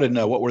crowd, and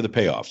what were the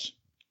payoffs?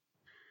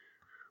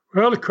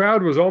 Well, the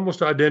crowd was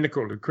almost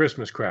identical to the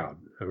Christmas crowd,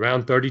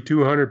 around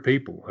 3,200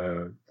 people,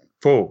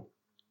 full.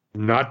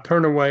 Not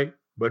turn away,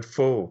 but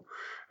full.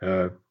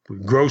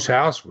 Gross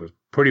house was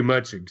pretty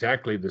much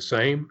exactly the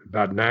same,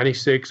 about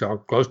 96,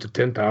 close to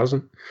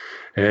 10,000.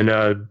 And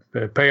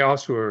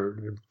payoffs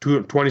were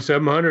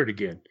 2,700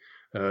 again.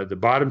 The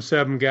bottom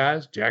 7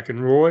 guys, Jack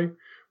and Roy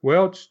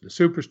Welch, the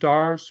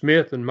superstars,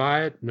 Smith and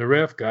Myatt, and the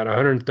ref got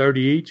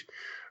 130 each.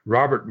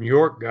 Robert and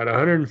York got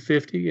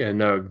 150,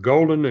 and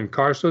Golden and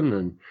Carson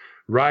and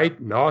Wright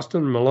and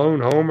Austin, Malone,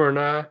 Homer, and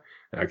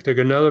I took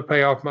another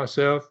payoff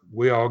myself.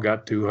 We all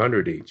got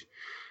 200 each.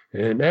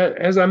 And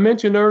as I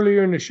mentioned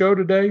earlier in the show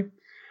today,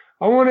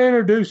 I want to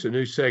introduce a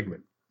new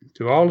segment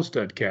to all the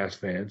Studcast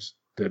fans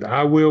that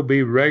I will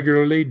be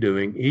regularly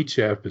doing each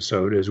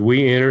episode as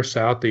we enter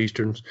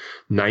Southeastern's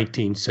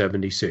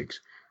 1976.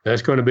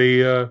 That's going to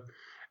be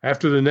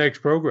after the next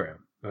program.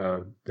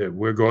 That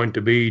we're going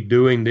to be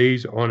doing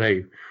these on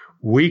a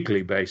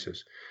weekly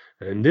basis.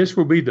 And this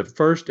will be the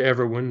first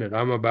ever one that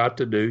I'm about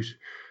to do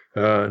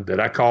that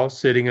I call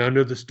Sitting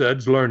Under the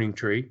Studs Learning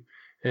Tree.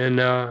 And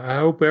I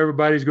hope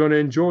everybody's going to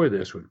enjoy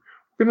this one.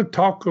 We're going to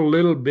talk a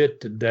little bit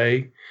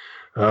today.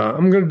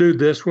 I'm going to do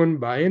this one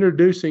by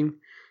introducing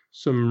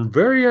some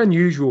very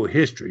unusual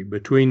history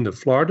between the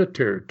Florida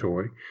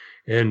Territory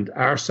and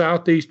our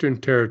Southeastern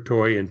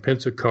Territory in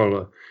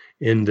Pensacola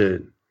in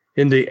the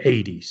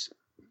 80s.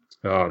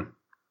 I'm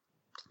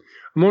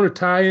going to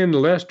tie in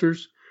Lester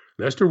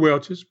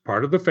Welch's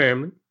part of the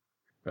family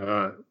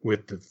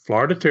with the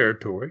Florida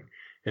Territory,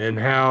 and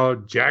how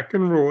Jack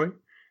and Roy,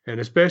 and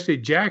especially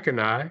Jack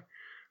and I,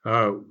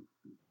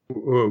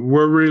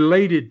 were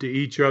related to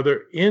each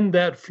other in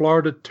that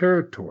Florida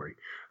territory.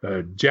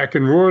 Jack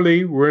and Roy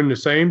Lee were in the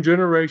same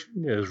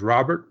generation as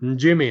Robert and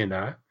Jimmy and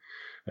I.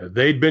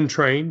 They'd been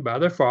trained by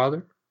their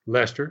father,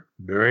 Lester,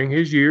 during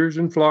his years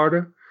in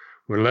Florida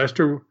when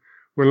Lester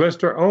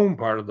owned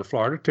part of the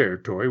Florida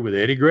territory with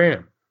Eddie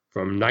Graham.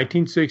 From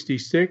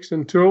 1966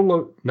 until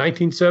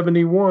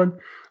 1971,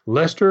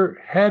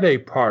 Lester had a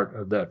part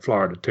of that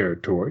Florida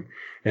territory,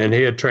 and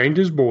he had trained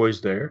his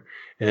boys there,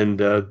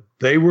 and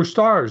they were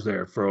stars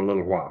there for a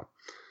little while.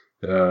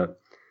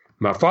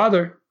 My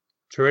father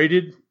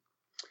traded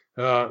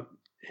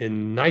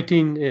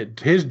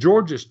his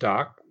Georgia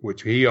stock,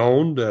 which he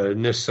owned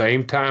in this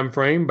same time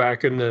frame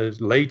back in the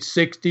late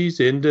 60s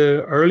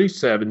into early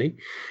 70s.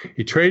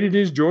 He traded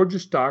his Georgia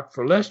stock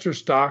for Lester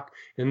stock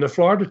in the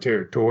Florida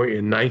territory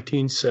in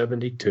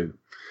 1972.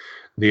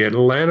 The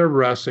Atlanta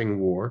Rustling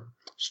War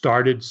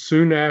started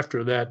soon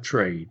after that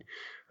trade.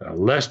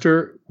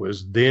 Lester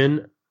was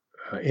then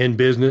in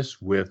business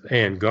with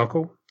Ann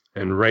Gunkel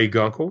and Ray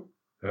Gunkel.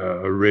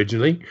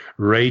 Originally,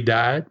 Ray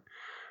died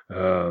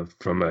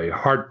from a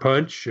heart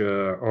punch,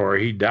 or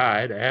he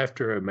died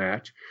after a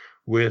match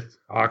with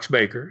Ox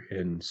Baker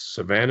in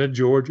Savannah,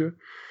 Georgia.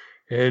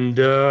 And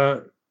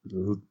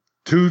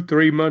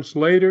 2-3 months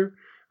later,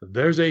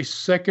 there's a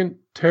second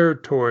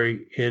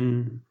territory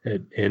in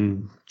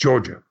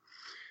Georgia.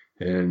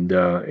 And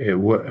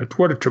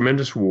what a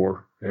tremendous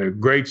war. A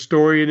great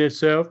story in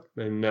itself,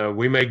 and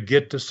we may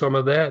get to some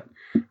of that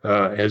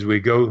as we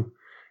go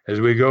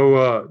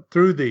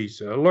through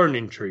these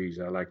learning trees,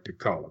 I like to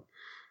call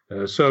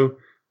them. So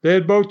they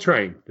had both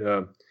trained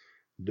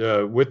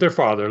with their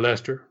father,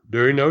 Lester,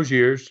 during those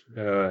years.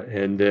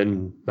 And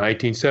then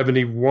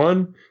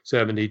 1971,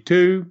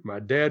 72, my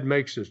dad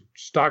makes a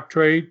stock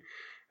trade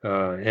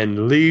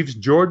and leaves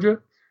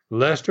Georgia.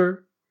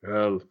 Lester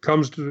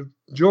comes to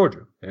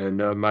Georgia, and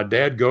my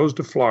dad goes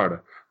to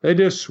Florida. They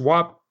just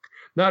swapped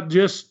not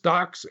just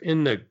stocks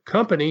in the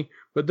company,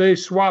 but they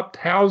swapped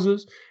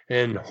houses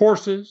and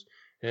horses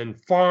and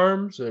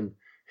farms, and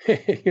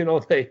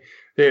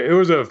it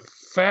was a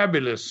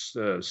fabulous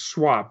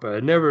swap.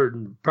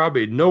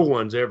 Probably no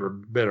one's ever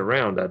been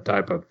around that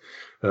type of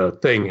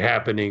thing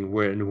happening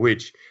in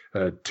which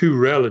two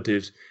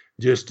relatives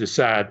just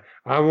decide,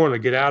 I want to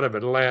get out of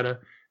Atlanta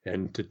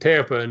and to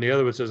Tampa, and the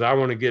other one says, I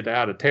want to get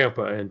out of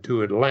Tampa and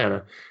to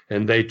Atlanta,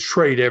 and they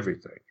trade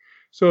everything.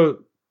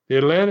 So the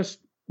Atlanta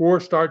War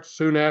starts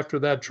soon after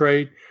that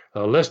trade.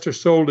 Lester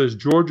sold his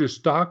Georgia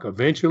stock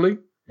eventually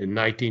in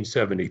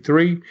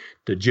 1973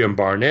 to Jim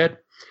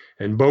Barnett,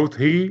 and both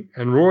he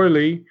and Roy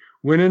Lee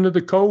went into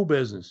the coal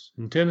business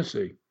in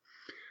Tennessee.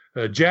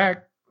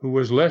 Jack, who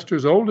was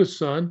Lester's oldest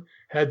son,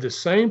 had the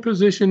same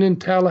position in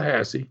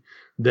Tallahassee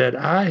that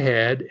I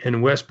had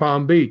in West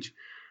Palm Beach.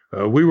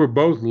 We were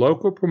both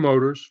local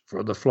promoters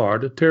for the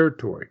Florida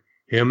territory,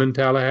 him in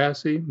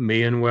Tallahassee,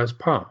 me in West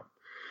Palm.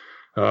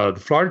 The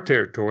Florida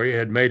territory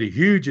had made a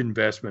huge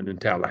investment in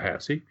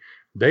Tallahassee.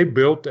 They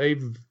built a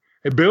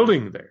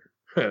building there,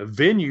 a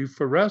venue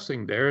for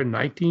wrestling there in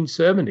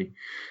 1970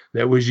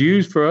 that was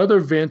used for other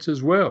events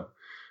as well.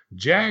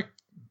 Jack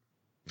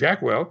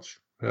Welch,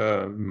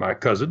 my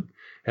cousin,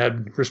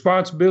 had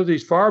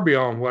responsibilities far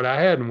beyond what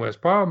I had in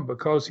West Palm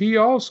because he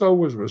also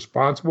was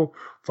responsible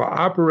for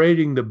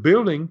operating the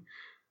building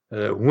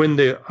when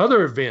the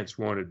other events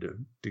wanted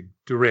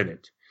to rent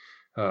it.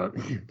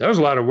 There was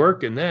a lot of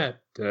work in that.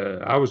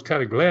 I was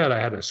kind of glad I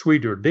had a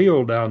sweeter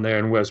deal down there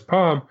in West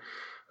Palm,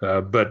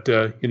 but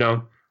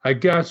I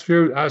got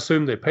through. I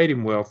assume they paid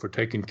him well for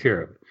taking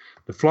care of it.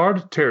 The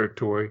Florida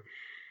territory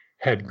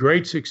had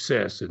great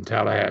success in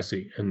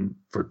Tallahassee, and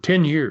for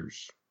 10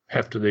 years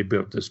after they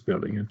built this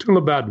building, until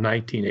about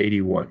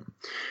 1981,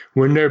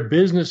 when their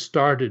business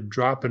started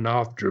dropping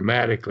off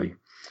dramatically.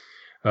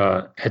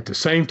 At the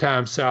same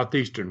time,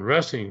 Southeastern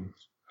Wrestling,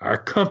 our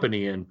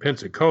company in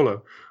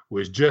Pensacola,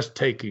 was just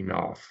taking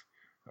off.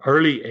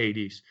 Early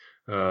 80s,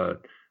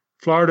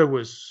 Florida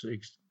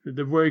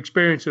were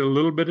experiencing a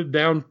little bit of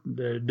down.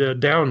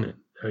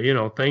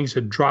 Things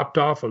had dropped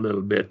off a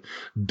little bit.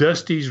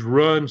 Dusty's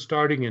run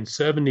starting in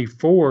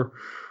 74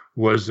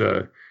 was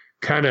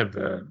kind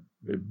of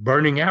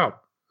burning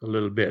out a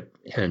little bit.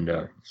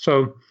 And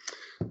so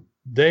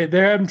they're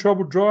having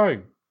trouble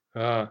drawing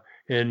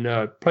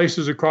in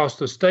places across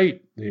the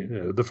state,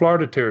 the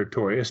Florida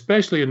territory,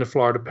 especially in the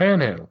Florida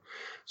Panhandle.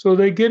 So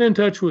they get in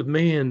touch with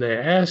me and they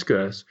ask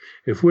us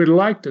if we'd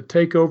like to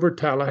take over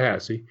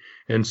Tallahassee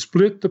and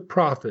split the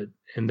profit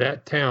in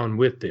that town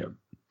with them.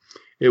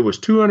 It was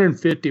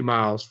 250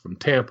 miles from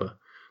Tampa,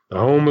 the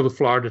home of the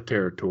Florida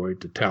territory,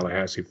 to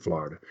Tallahassee,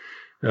 Florida.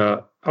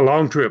 A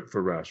long trip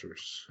for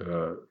wrestlers,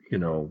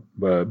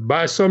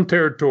 by some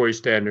territory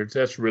standards,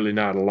 that's really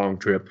not a long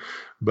trip,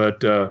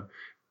 but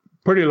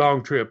pretty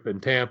long trip in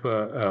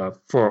Tampa.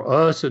 For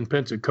us in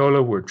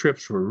Pensacola, where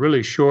trips were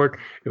really short,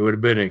 it would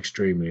have been an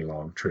extremely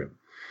long trip.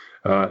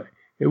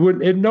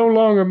 It no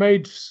longer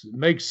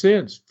make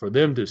sense for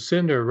them to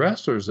send their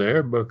wrestlers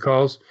there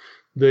because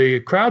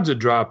the crowds had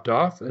dropped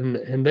off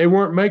and they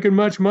weren't making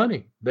much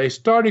money. They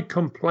started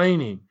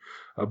complaining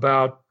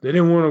about they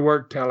didn't want to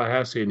work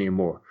Tallahassee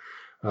anymore.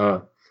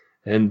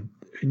 And,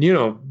 you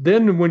know,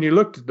 then when you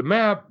looked at the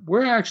map,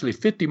 we're actually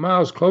 50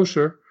 miles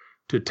closer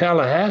to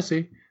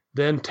Tallahassee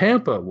than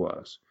Tampa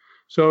was.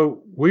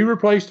 So we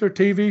replaced their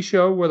TV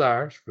show with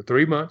ours for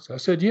 3 months. I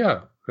said,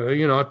 yeah.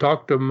 You know, I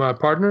talked to my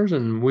partners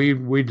and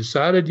we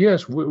decided,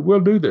 yes, we'll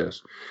do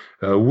this.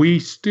 We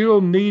still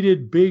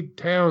needed big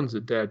towns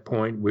at that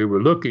point. We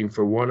were looking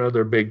for one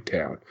other big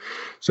town.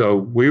 So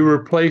we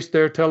replaced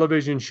their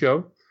television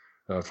show,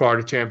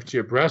 Florida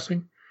Championship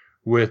Wrestling,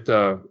 with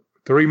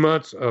 3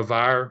 months of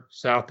our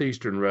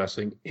Southeastern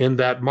Wrestling in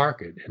that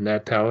market, in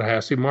that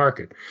Tallahassee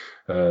market.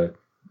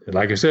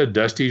 Like I said,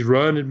 Dusty's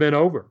run had been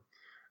over.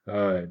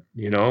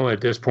 You know,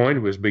 at this point,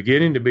 it was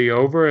beginning to be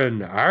over,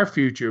 and our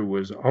future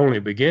was only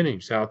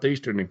beginning.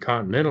 Southeastern and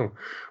Continental,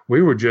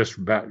 we were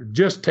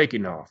just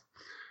taking off.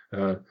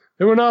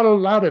 There were not a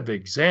lot of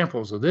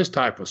examples of this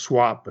type of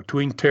swap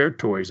between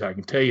territories. I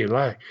can tell you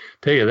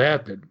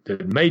that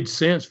made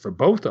sense for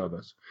both of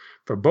us,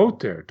 for both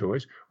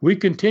territories. We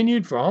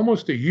continued for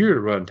almost a year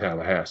to run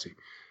Tallahassee,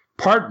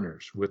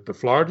 partners with the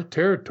Florida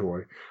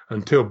Territory,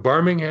 until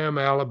Birmingham,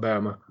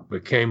 Alabama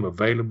became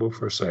available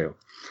for sale.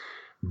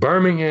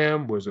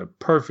 Birmingham was a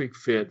perfect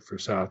fit for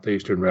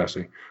Southeastern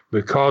Wrestling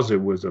because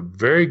it was a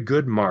very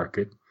good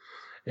market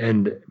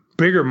and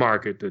bigger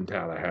market than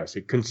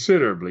Tallahassee,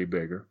 considerably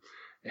bigger.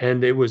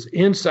 And it was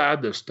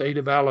inside the state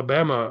of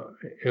Alabama,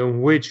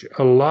 in which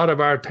a lot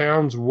of our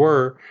towns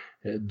were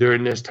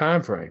during this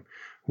time frame.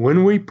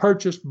 When we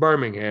purchased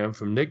Birmingham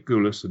from Nick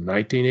Gulas in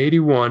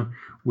 1981,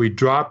 we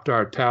dropped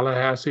our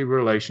Tallahassee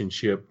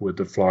relationship with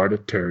the Florida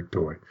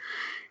Territory.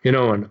 You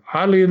know, and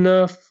oddly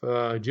enough,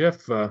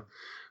 Jeff,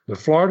 the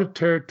Florida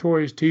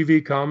Territory's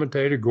TV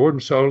commentator,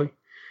 Gordon Soley,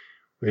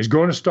 is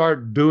going to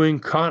start doing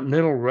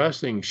Continental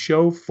Wrestling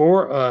show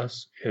for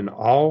us in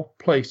all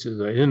places,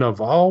 and of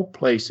all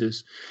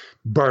places,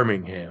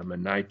 Birmingham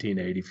in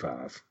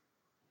 1985.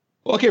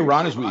 Well, okay,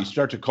 Ron, as we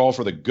start to call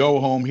for the go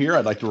home here,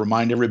 I'd like to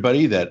remind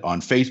everybody that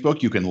on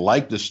Facebook, you can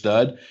like the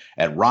stud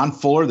at Ron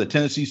Fuller, the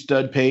Tennessee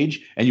Stud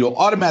page, and you'll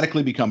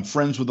automatically become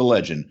friends with the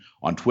legend.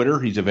 On Twitter,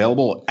 he's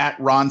available at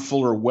Ron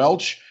Fuller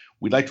Welch.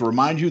 We'd like to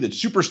remind you that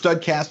Super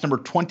Studcast number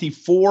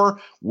 24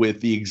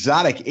 with the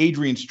exotic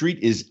Adrian Street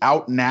is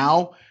out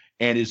now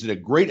and is a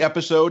great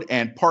episode.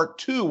 And part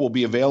 2 will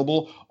be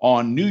available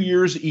on New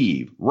Year's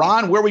Eve.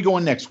 Ron, where are we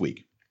going next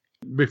week?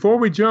 Before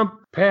we jump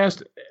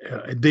past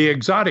the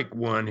exotic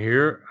one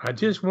here, I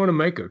just want to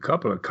make a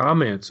couple of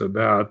comments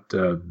about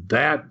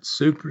that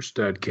Super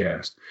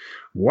Studcast.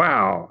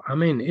 Wow. I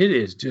mean, it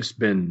has just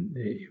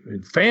been,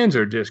 fans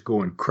are just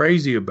going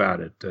crazy about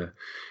it.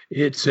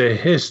 It's a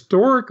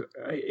historical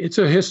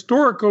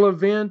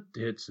event.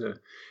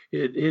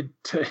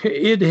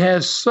 It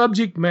has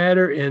subject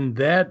matter in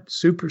that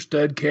Super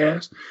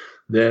Studcast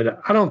that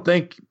I don't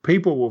think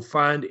people will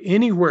find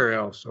anywhere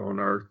else on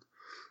earth.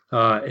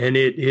 And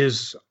it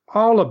is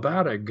all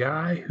about a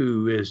guy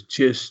who is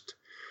just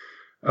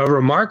a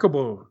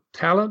remarkable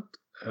talent,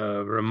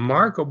 a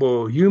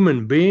remarkable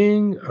human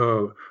being,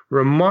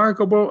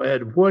 remarkable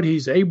at what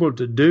he's able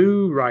to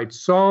do, write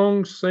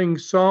songs, sing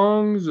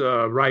songs,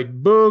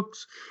 write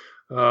books,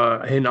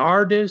 an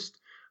artist.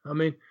 I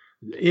mean,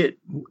 in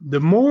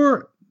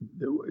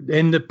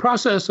the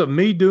process of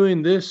me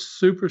doing this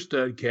Super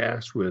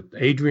Studcast with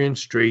Adrian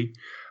Street,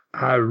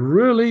 I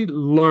really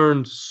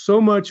learned so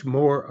much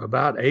more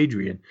about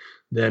Adrian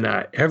than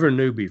I ever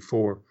knew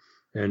before.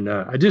 And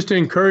I just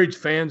encourage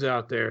fans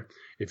out there,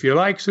 if you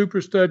like Super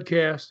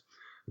Studcast,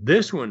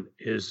 this one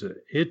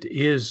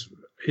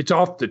it's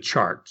off the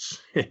charts.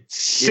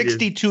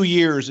 62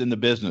 years in the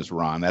business,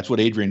 Ron. That's what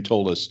Adrian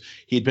told us.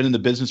 He'd been in the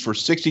business for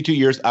 62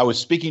 years. I was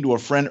speaking to a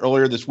friend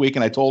earlier this week,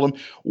 and I told him,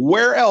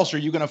 where else are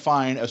you going to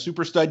find a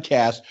Super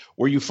Studcast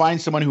where you find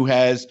someone who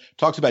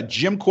talks about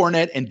Jim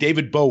Cornette and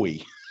David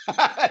Bowie?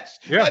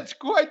 That's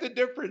quite the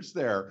difference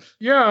there.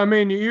 Yeah, I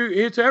mean,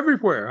 it's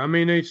everywhere. I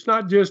mean, it's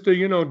not just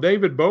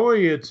David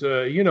Bowie. It's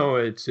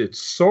it's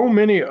so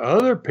many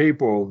other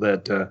people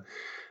that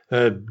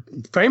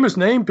famous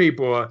name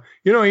people.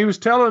 He was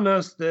telling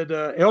us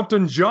that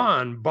Elton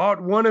John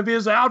bought one of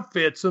his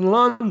outfits in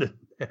London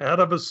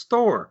out of a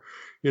store,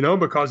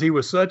 because he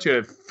was such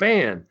a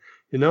fan.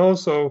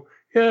 So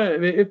yeah,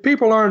 if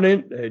people aren't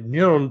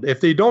if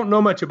they don't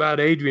know much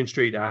about Adrian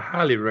Street, I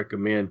highly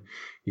recommend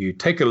you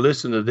take a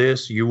listen to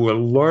this. You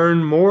will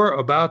learn more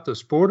about the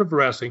sport of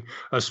wrestling,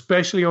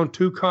 especially on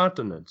 2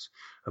 continents.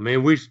 I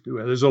mean,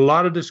 there's a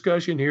lot of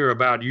discussion here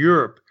about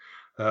Europe,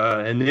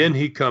 and then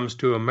he comes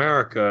to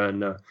America,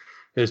 and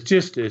it's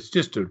just a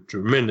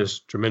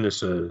tremendous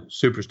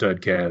Super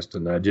Studcast,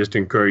 and I just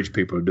encourage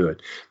people to do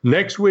it.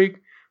 Next week,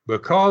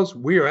 because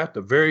we are at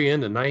the very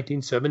end of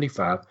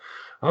 1975,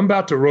 I'm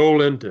about to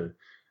roll into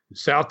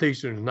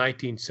Southeastern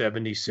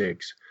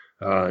 1976.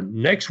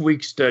 Next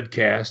week's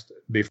Studcast,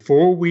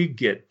 before we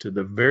get to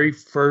the very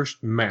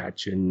first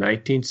match in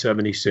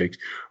 1976,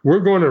 we're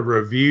going to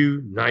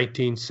review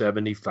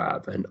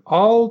 1975 and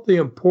all the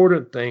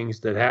important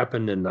things that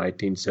happened in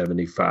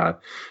 1975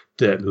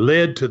 that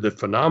led to the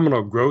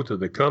phenomenal growth of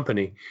the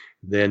company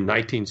than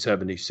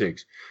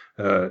 1976.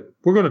 We're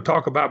going to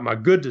talk about my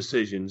good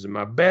decisions and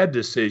my bad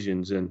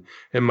decisions and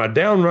my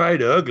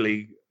downright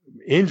ugly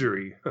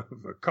injury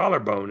of a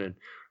collarbone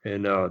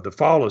in the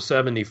fall of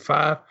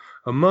 75,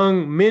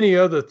 among many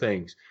other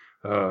things.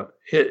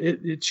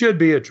 It should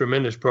be a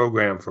tremendous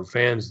program for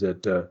fans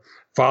that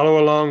follow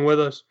along with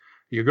us.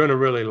 You're going to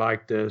really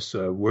like this.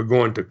 We're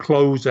going to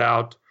close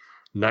out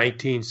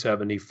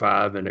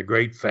 1975 in a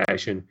great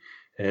fashion,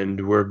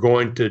 and we're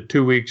going to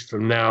 2 weeks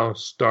from now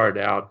start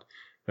out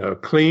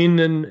clean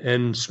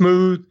and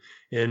smooth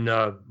in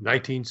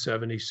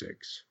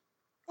 1976.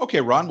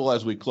 Okay, Ron. Well,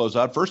 as we close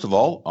out, first of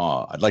all,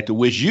 I'd like to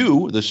wish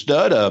you, the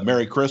Stud, a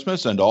Merry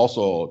Christmas, and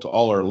also to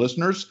all our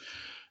listeners.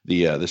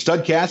 The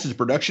Studcast is a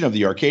production of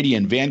the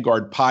Arcadian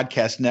Vanguard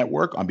Podcast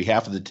Network. On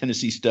behalf of the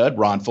Tennessee Stud,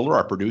 Ron Fuller,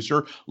 our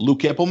producer,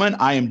 Luke Hippelman,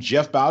 I am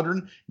Jeff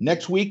Bowdern.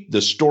 Next week,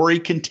 the story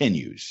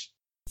continues.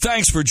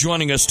 Thanks for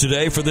joining us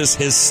today for this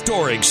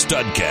historic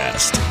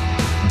Studcast.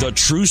 The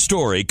true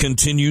story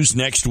continues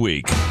next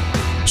week.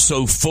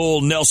 So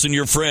full Nelson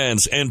your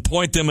friends and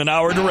point them in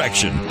our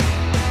direction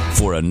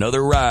for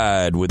another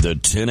ride with the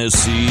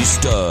Tennessee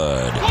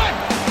Stud. 1,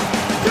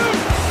 2,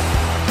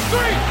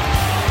 3.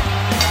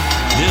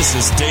 This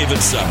is David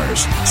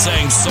Summers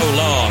saying so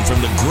long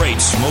from the Great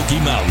Smoky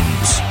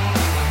Mountains.